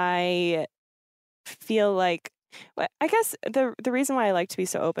I feel like, I guess the reason why I like to be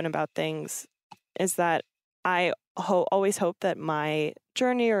so open about things is that I always hope that my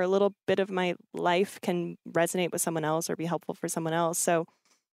journey or a little bit of my life can resonate with someone else or be helpful for someone else. So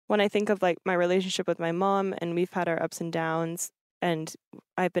when I think of like my relationship with my mom, and we've had our ups and downs, and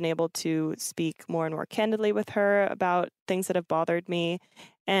I've been able to speak more and more candidly with her about things that have bothered me.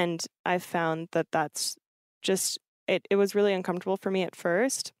 And I've found that that's just, it was really uncomfortable for me at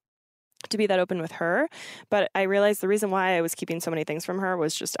first. to be that open with her. But I realized the reason why I was keeping so many things from her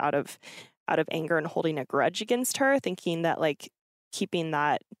was just out of anger and holding a grudge against her, thinking that like keeping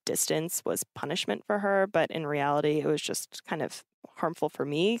that distance was punishment for her. But in reality, it was just kind of harmful for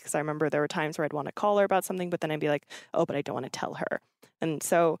me, because I remember there were times where I'd want to call her about something, but then I'd be like, oh, but I don't want to tell her. And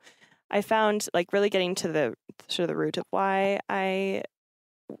so I found like really getting to the root of why I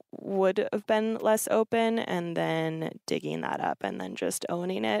would have been less open, and then digging that up and then just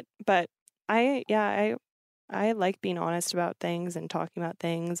owning it. But I like being honest about things and talking about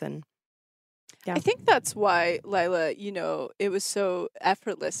things. And yeah. I think that's why, Lila, it was so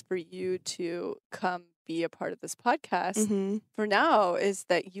effortless for you to come be a part of this podcast for now, is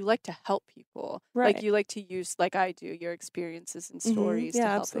that you like to help people. Right. Like you like to use, like I do, your experiences and stories to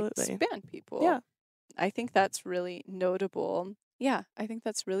help expand people. Yeah. I think that's really notable. Yeah, I think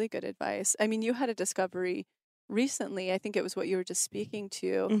that's really good advice. I mean, you had a discovery recently. I think it was what you were just speaking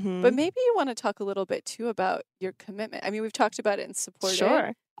to. But maybe you want to talk a little bit too about your commitment. I mean, we've talked about it and supported.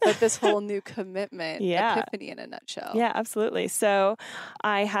 Sure. But this whole new commitment, epiphany in a nutshell. Yeah, absolutely. So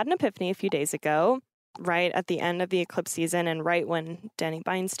I had an epiphany a few days ago, right at the end of the eclipse season, and right when Danny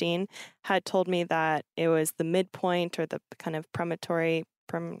Beinstein had told me that it was the midpoint, or the kind of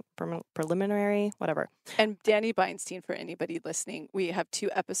preliminary, whatever. And Danny Beinstein, for anybody listening, we have 2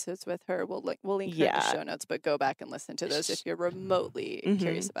 episodes with her. We'll link her in the show notes, but go back and listen to those if you're remotely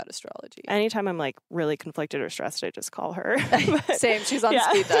curious about astrology. Anytime I'm like really conflicted or stressed, I just call her. Same, she's on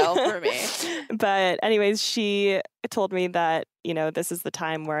speed dial for me. But anyways, she told me that, this is the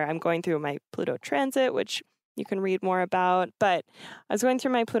time where I'm going through my Pluto transit, which you can read more about. But I was going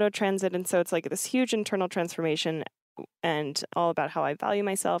through my Pluto transit, and so it's like this huge internal transformation, and all about how I value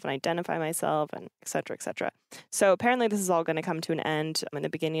myself and identify myself, and et cetera, et cetera. So apparently this is all going to come to an end in the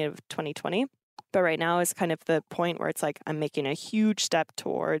beginning of 2020. But right now is kind of the point where it's like I'm making a huge step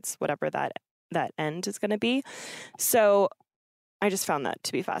towards whatever that end is going to be. So I just found that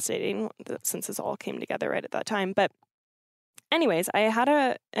to be fascinating, since this all came together right at that time. But anyways, I had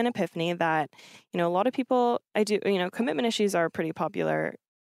an epiphany that, a lot of people, commitment issues are pretty popular,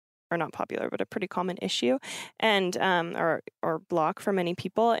 or not popular, but a pretty common issue, and or block for many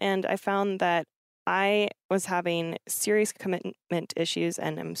people. And I found that I was having serious commitment issues,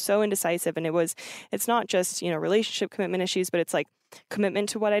 and I'm so indecisive. And it's not just, relationship commitment issues, but it's like commitment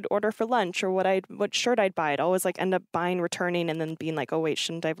to what I'd order for lunch, or what shirt I'd buy. I'd always like end up returning, and then being like, oh wait,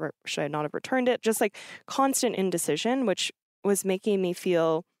 should I not have returned it? Just like constant indecision, which was making me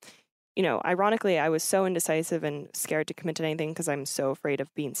feel, ironically, I was so indecisive and scared to commit to anything because I'm so afraid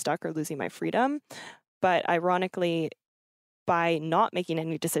of being stuck or losing my freedom. But ironically, by not making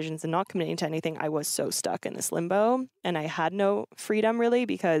any decisions and not committing to anything, I was so stuck in this limbo, and I had no freedom really,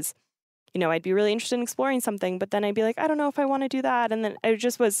 because, I'd be really interested in exploring something, but then I'd be like, I don't know if I want to do that. And then I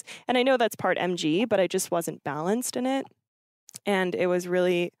just was, and I know that's part MG, but I just wasn't balanced in it. And it was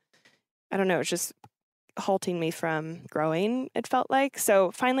really, I don't know, it's just halting me from growing, it felt like.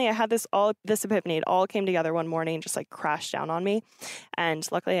 So finally I had this epiphany. It all came together one morning, just like crashed down on me. And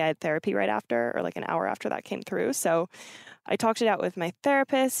luckily I had therapy right after, or like an hour after that came through. So I talked it out with my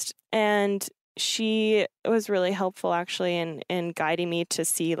therapist, and she was really helpful actually in guiding me to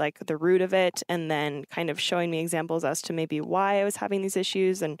see like the root of it, and then kind of showing me examples as to maybe why I was having these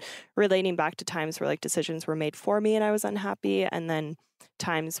issues, and relating back to times where like decisions were made for me and I was unhappy, and then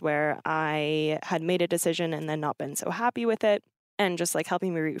times where I had made a decision and then not been so happy with it, and just like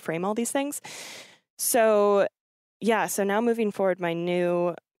helping me reframe all these things. So now moving forward, my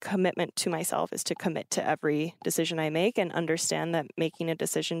new commitment to myself is to commit to every decision I make, and understand that making a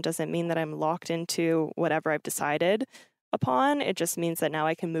decision doesn't mean that I'm locked into whatever I've decided upon. It just means that now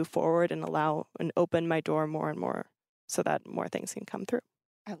I can move forward and allow and open my door more and more, so that more things can come through.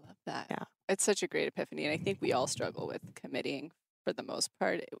 I love that. Yeah. It's such a great epiphany. And I think we all struggle with committing for the most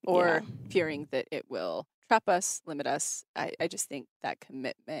part, or fearing that it will trap us, limit us. I just think that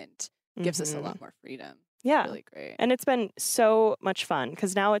commitment gives us a lot more freedom. Yeah. It's really great. And it's been so much fun,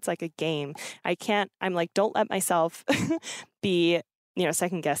 because now it's like a game. I'm like, don't let myself be,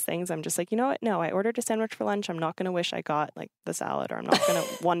 second guess things. I'm just like, you know what? No, I ordered a sandwich for lunch. I'm not going to wish I got like the salad, or I'm not going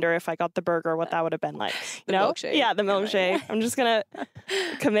to wonder if I got the burger, what that would have been like. The milkshake. Yeah, the milkshake. Right. I'm just going to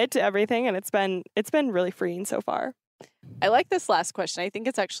commit to everything. And it's been really freeing so far. I like this last question. I think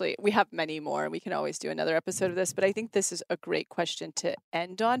it's actually, we have many more, and we can always do another episode of this, but I think this is a great question to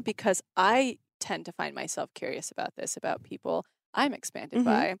end on, because I tend to find myself curious about this, about people I'm expanded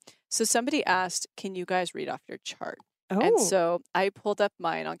by. So somebody asked, can you guys read off your chart? Oh. And so I pulled up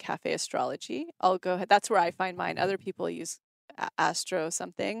mine on Cafe Astrology. I'll go ahead. That's where I find mine. Other people use Astro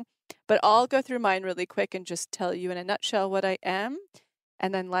something, but I'll go through mine really quick and just tell you in a nutshell what I am.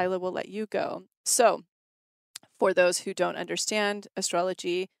 and then Lila will let you go. So for those who don't understand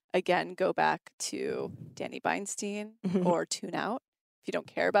astrology, again, go back to Danny Beinstein or tune out if you don't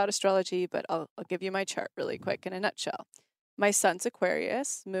care about astrology, but I'll give you my chart really quick in a nutshell. My sun's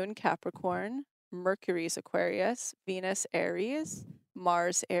Aquarius, moon Capricorn, Mercury's Aquarius, Venus Aries,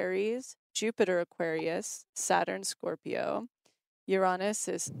 Mars Aries, Jupiter Aquarius, Saturn Scorpio, Uranus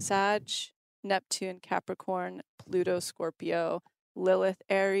is Sag, Neptune Capricorn, Pluto Scorpio, Lilith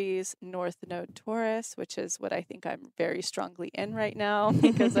Aries, North Node Taurus, which is what I think I'm very strongly in right now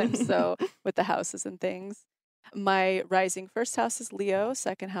because I'm so with the houses and things. My rising first house is Leo,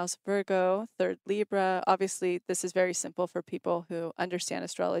 second house Virgo, third Libra. Obviously, this is very simple for people who understand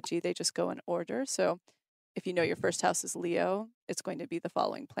astrology. They just go in order. So if you know your first house is Leo, it's going to be the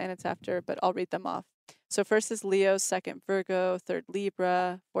following planets after, but I'll read them off. So first is Leo, second Virgo, third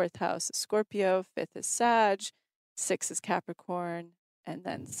Libra, fourth house is Scorpio, fifth is Sag, sixth is Capricorn, and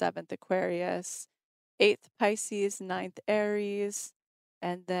then seventh Aquarius, eighth Pisces, ninth Aries,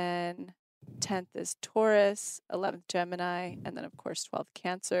 and then 10th is Taurus, 11th Gemini, and then of course 12th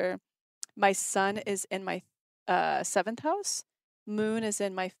Cancer. My sun is in my 7th house, moon is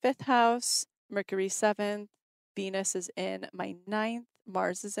in my 5th house, Mercury 7th, Venus is in my 9th,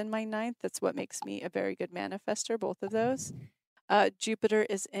 Mars is in my 9th. That's what makes me a very good manifester, both of those. Jupiter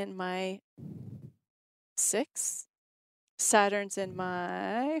is in my 6th, Saturn's in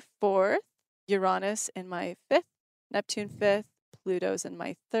my 4th, Uranus in my 5th, Neptune 5th, Pluto's in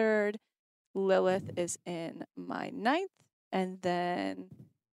my 3rd, Lilith is in my 9th, and then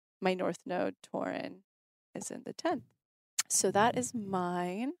my North Node, Taurin, is in the 10th. So that is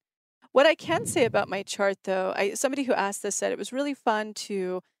mine. What I can say about my chart, though, somebody who asked this said it was really fun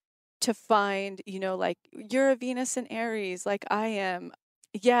to find, like you're a Venus in Aries, like I am.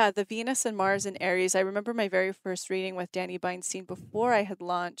 Yeah, the Venus and Mars in Aries. I remember my very first reading with Danny Beinstein before I had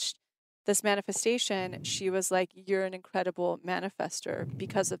launched this manifestation. She was like, "You're an incredible manifester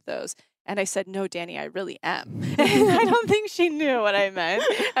because of those." And I said, "No, Danny, I really am." And I don't think she knew what I meant.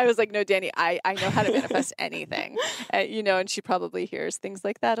 I was like, "No, Danny, I know how to manifest anything." And she probably hears things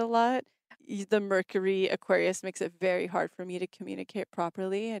like that a lot. The Mercury Aquarius makes it very hard for me to communicate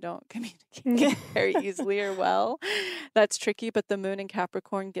properly. I don't communicate very easily or well. That's tricky, but the moon in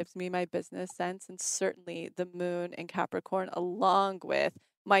Capricorn gives me my business sense. And certainly the moon in Capricorn, along with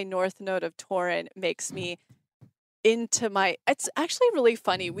my North Node of Taurin, makes me it's actually really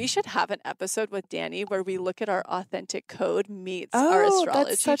funny. We should have an episode with Danny where we look at our authentic code meets our astrology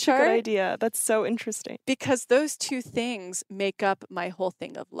that's such chart. a good idea. That's so interesting. Because those two things make up my whole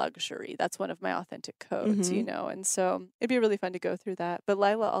thing of luxury. That's one of my authentic codes, and so it'd be really fun to go through that. But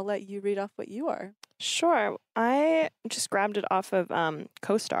Lila, I'll let you read off what you are. Sure. I just grabbed it off of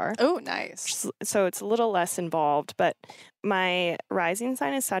CoStar. Oh, nice. So it's a little less involved, but my rising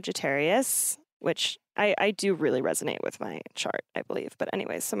sign is Sagittarius, which I do really resonate with my chart, I believe. But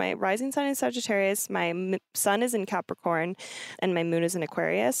anyways, so my rising sign is Sagittarius, my sun is in Capricorn, and my moon is in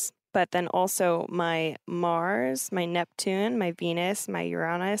Aquarius. But then also my Mars, my Neptune, my Venus, my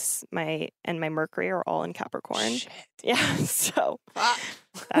Uranus, and my Mercury are all in Capricorn. Shit. Yeah, so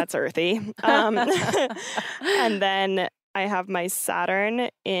that's earthy. And then I have my Saturn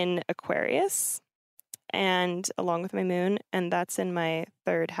in Aquarius, and along with my moon, and that's in my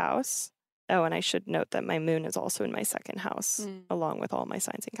 3rd house. Oh, and I should note that my moon is also in my 2nd house, along with all my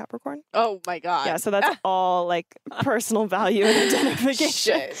signs in Capricorn. Oh my God. Yeah, so that's all like personal value and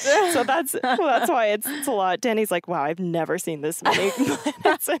identification. So that's why it's a lot. Danny's like, wow, I've never seen this many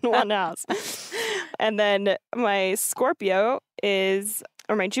planets in one house. And then my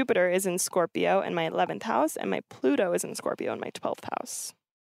my Jupiter is in Scorpio in my 11th house, and my Pluto is in Scorpio in my 12th house.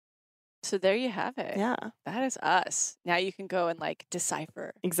 So there you have it. Yeah. That is us. Now you can go and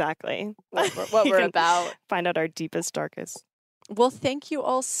decipher. Exactly. What we're about. Find out our deepest, darkest. Well, thank you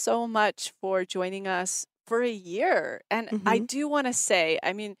all so much for joining us for a year. And I do want to say,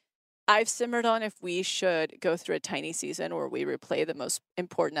 I've simmered on if we should go through a tiny season where we replay the most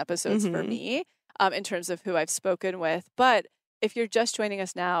important episodes for me in terms of who I've spoken with. But if you're just joining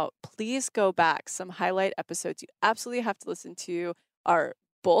us now, please go back. Some highlight episodes you absolutely have to listen to are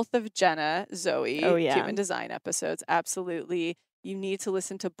both of Jenna, Zoe, Human Design episodes. Absolutely. You need to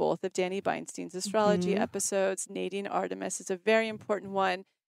listen to both of Danny Beinstein's astrology episodes. Nadine Artemis is a very important one.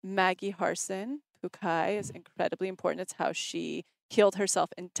 Maggie Harson, Pukai, is incredibly important. It's how she healed herself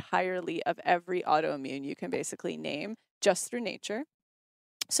entirely of every autoimmune you can basically name just through nature.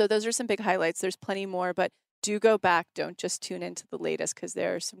 So those are some big highlights. There's plenty more, but do go back. Don't just tune into the latest because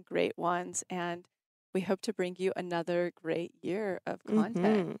there are some great ones. And we hope to bring you another great year of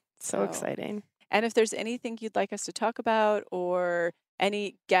content. So exciting. And if there's anything you'd like us to talk about or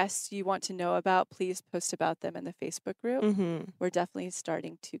any guests you want to know about, please post about them in the Facebook group. We're definitely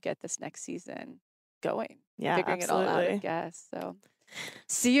starting to get this next season going. Yeah, figuring absolutely. it all out, I guess. So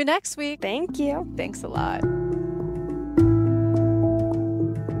see you next week. Thank you. Thanks a lot.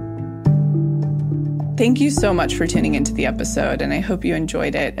 Thank you so much for tuning into the episode, and I hope you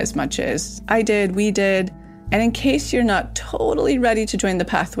enjoyed it as much as I did, we did. And in case you're not totally ready to join the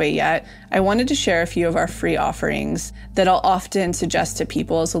pathway yet, I wanted to share a few of our free offerings that I'll often suggest to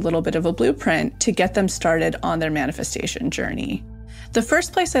people as a little bit of a blueprint to get them started on their manifestation journey. The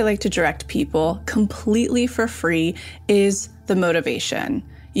first place I like to direct people completely for free is the motivation.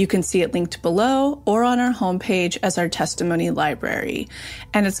 You can see it linked below or on our homepage as our testimony library.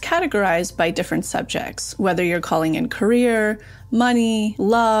 And it's categorized by different subjects, whether you're calling in career, money,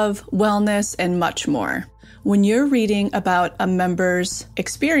 love, wellness, and much more. When you're reading about a member's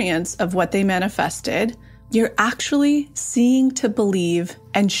experience of what they manifested, you're actually seeing to believe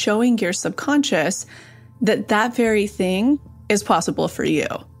and showing your subconscious that that very thing is possible for you.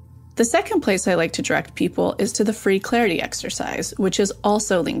 The second place I like to direct people is to the free clarity exercise, which is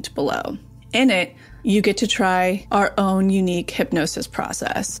also linked below. In it, you get to try our own unique hypnosis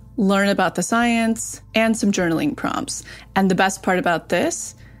process, learn about the science, and some journaling prompts. And the best part about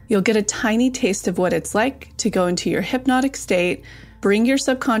this, you'll get a tiny taste of what it's like to go into your hypnotic state, bring your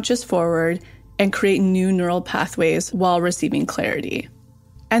subconscious forward, and create new neural pathways while receiving clarity.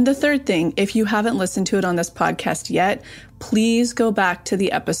 And the third thing, if you haven't listened to it on this podcast yet, please go back to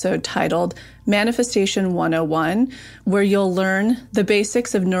the episode titled Manifestation 101, where you'll learn the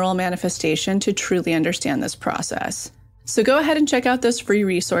basics of neural manifestation to truly understand this process. So go ahead and check out those free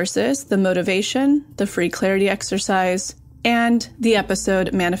resources, the motivation, the free clarity exercise, and the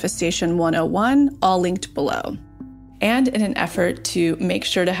episode Manifestation 101, all linked below. And in an effort to make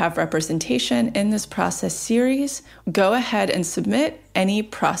sure to have representation in this process series, go ahead and submit any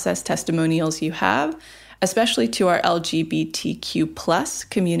process testimonials you have, especially to our LGBTQ+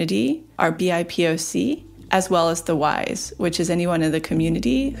 community, our BIPOC, as well as the Ys, which is anyone in the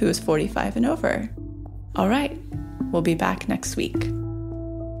community who is 45 and over. All right, we'll be back next week.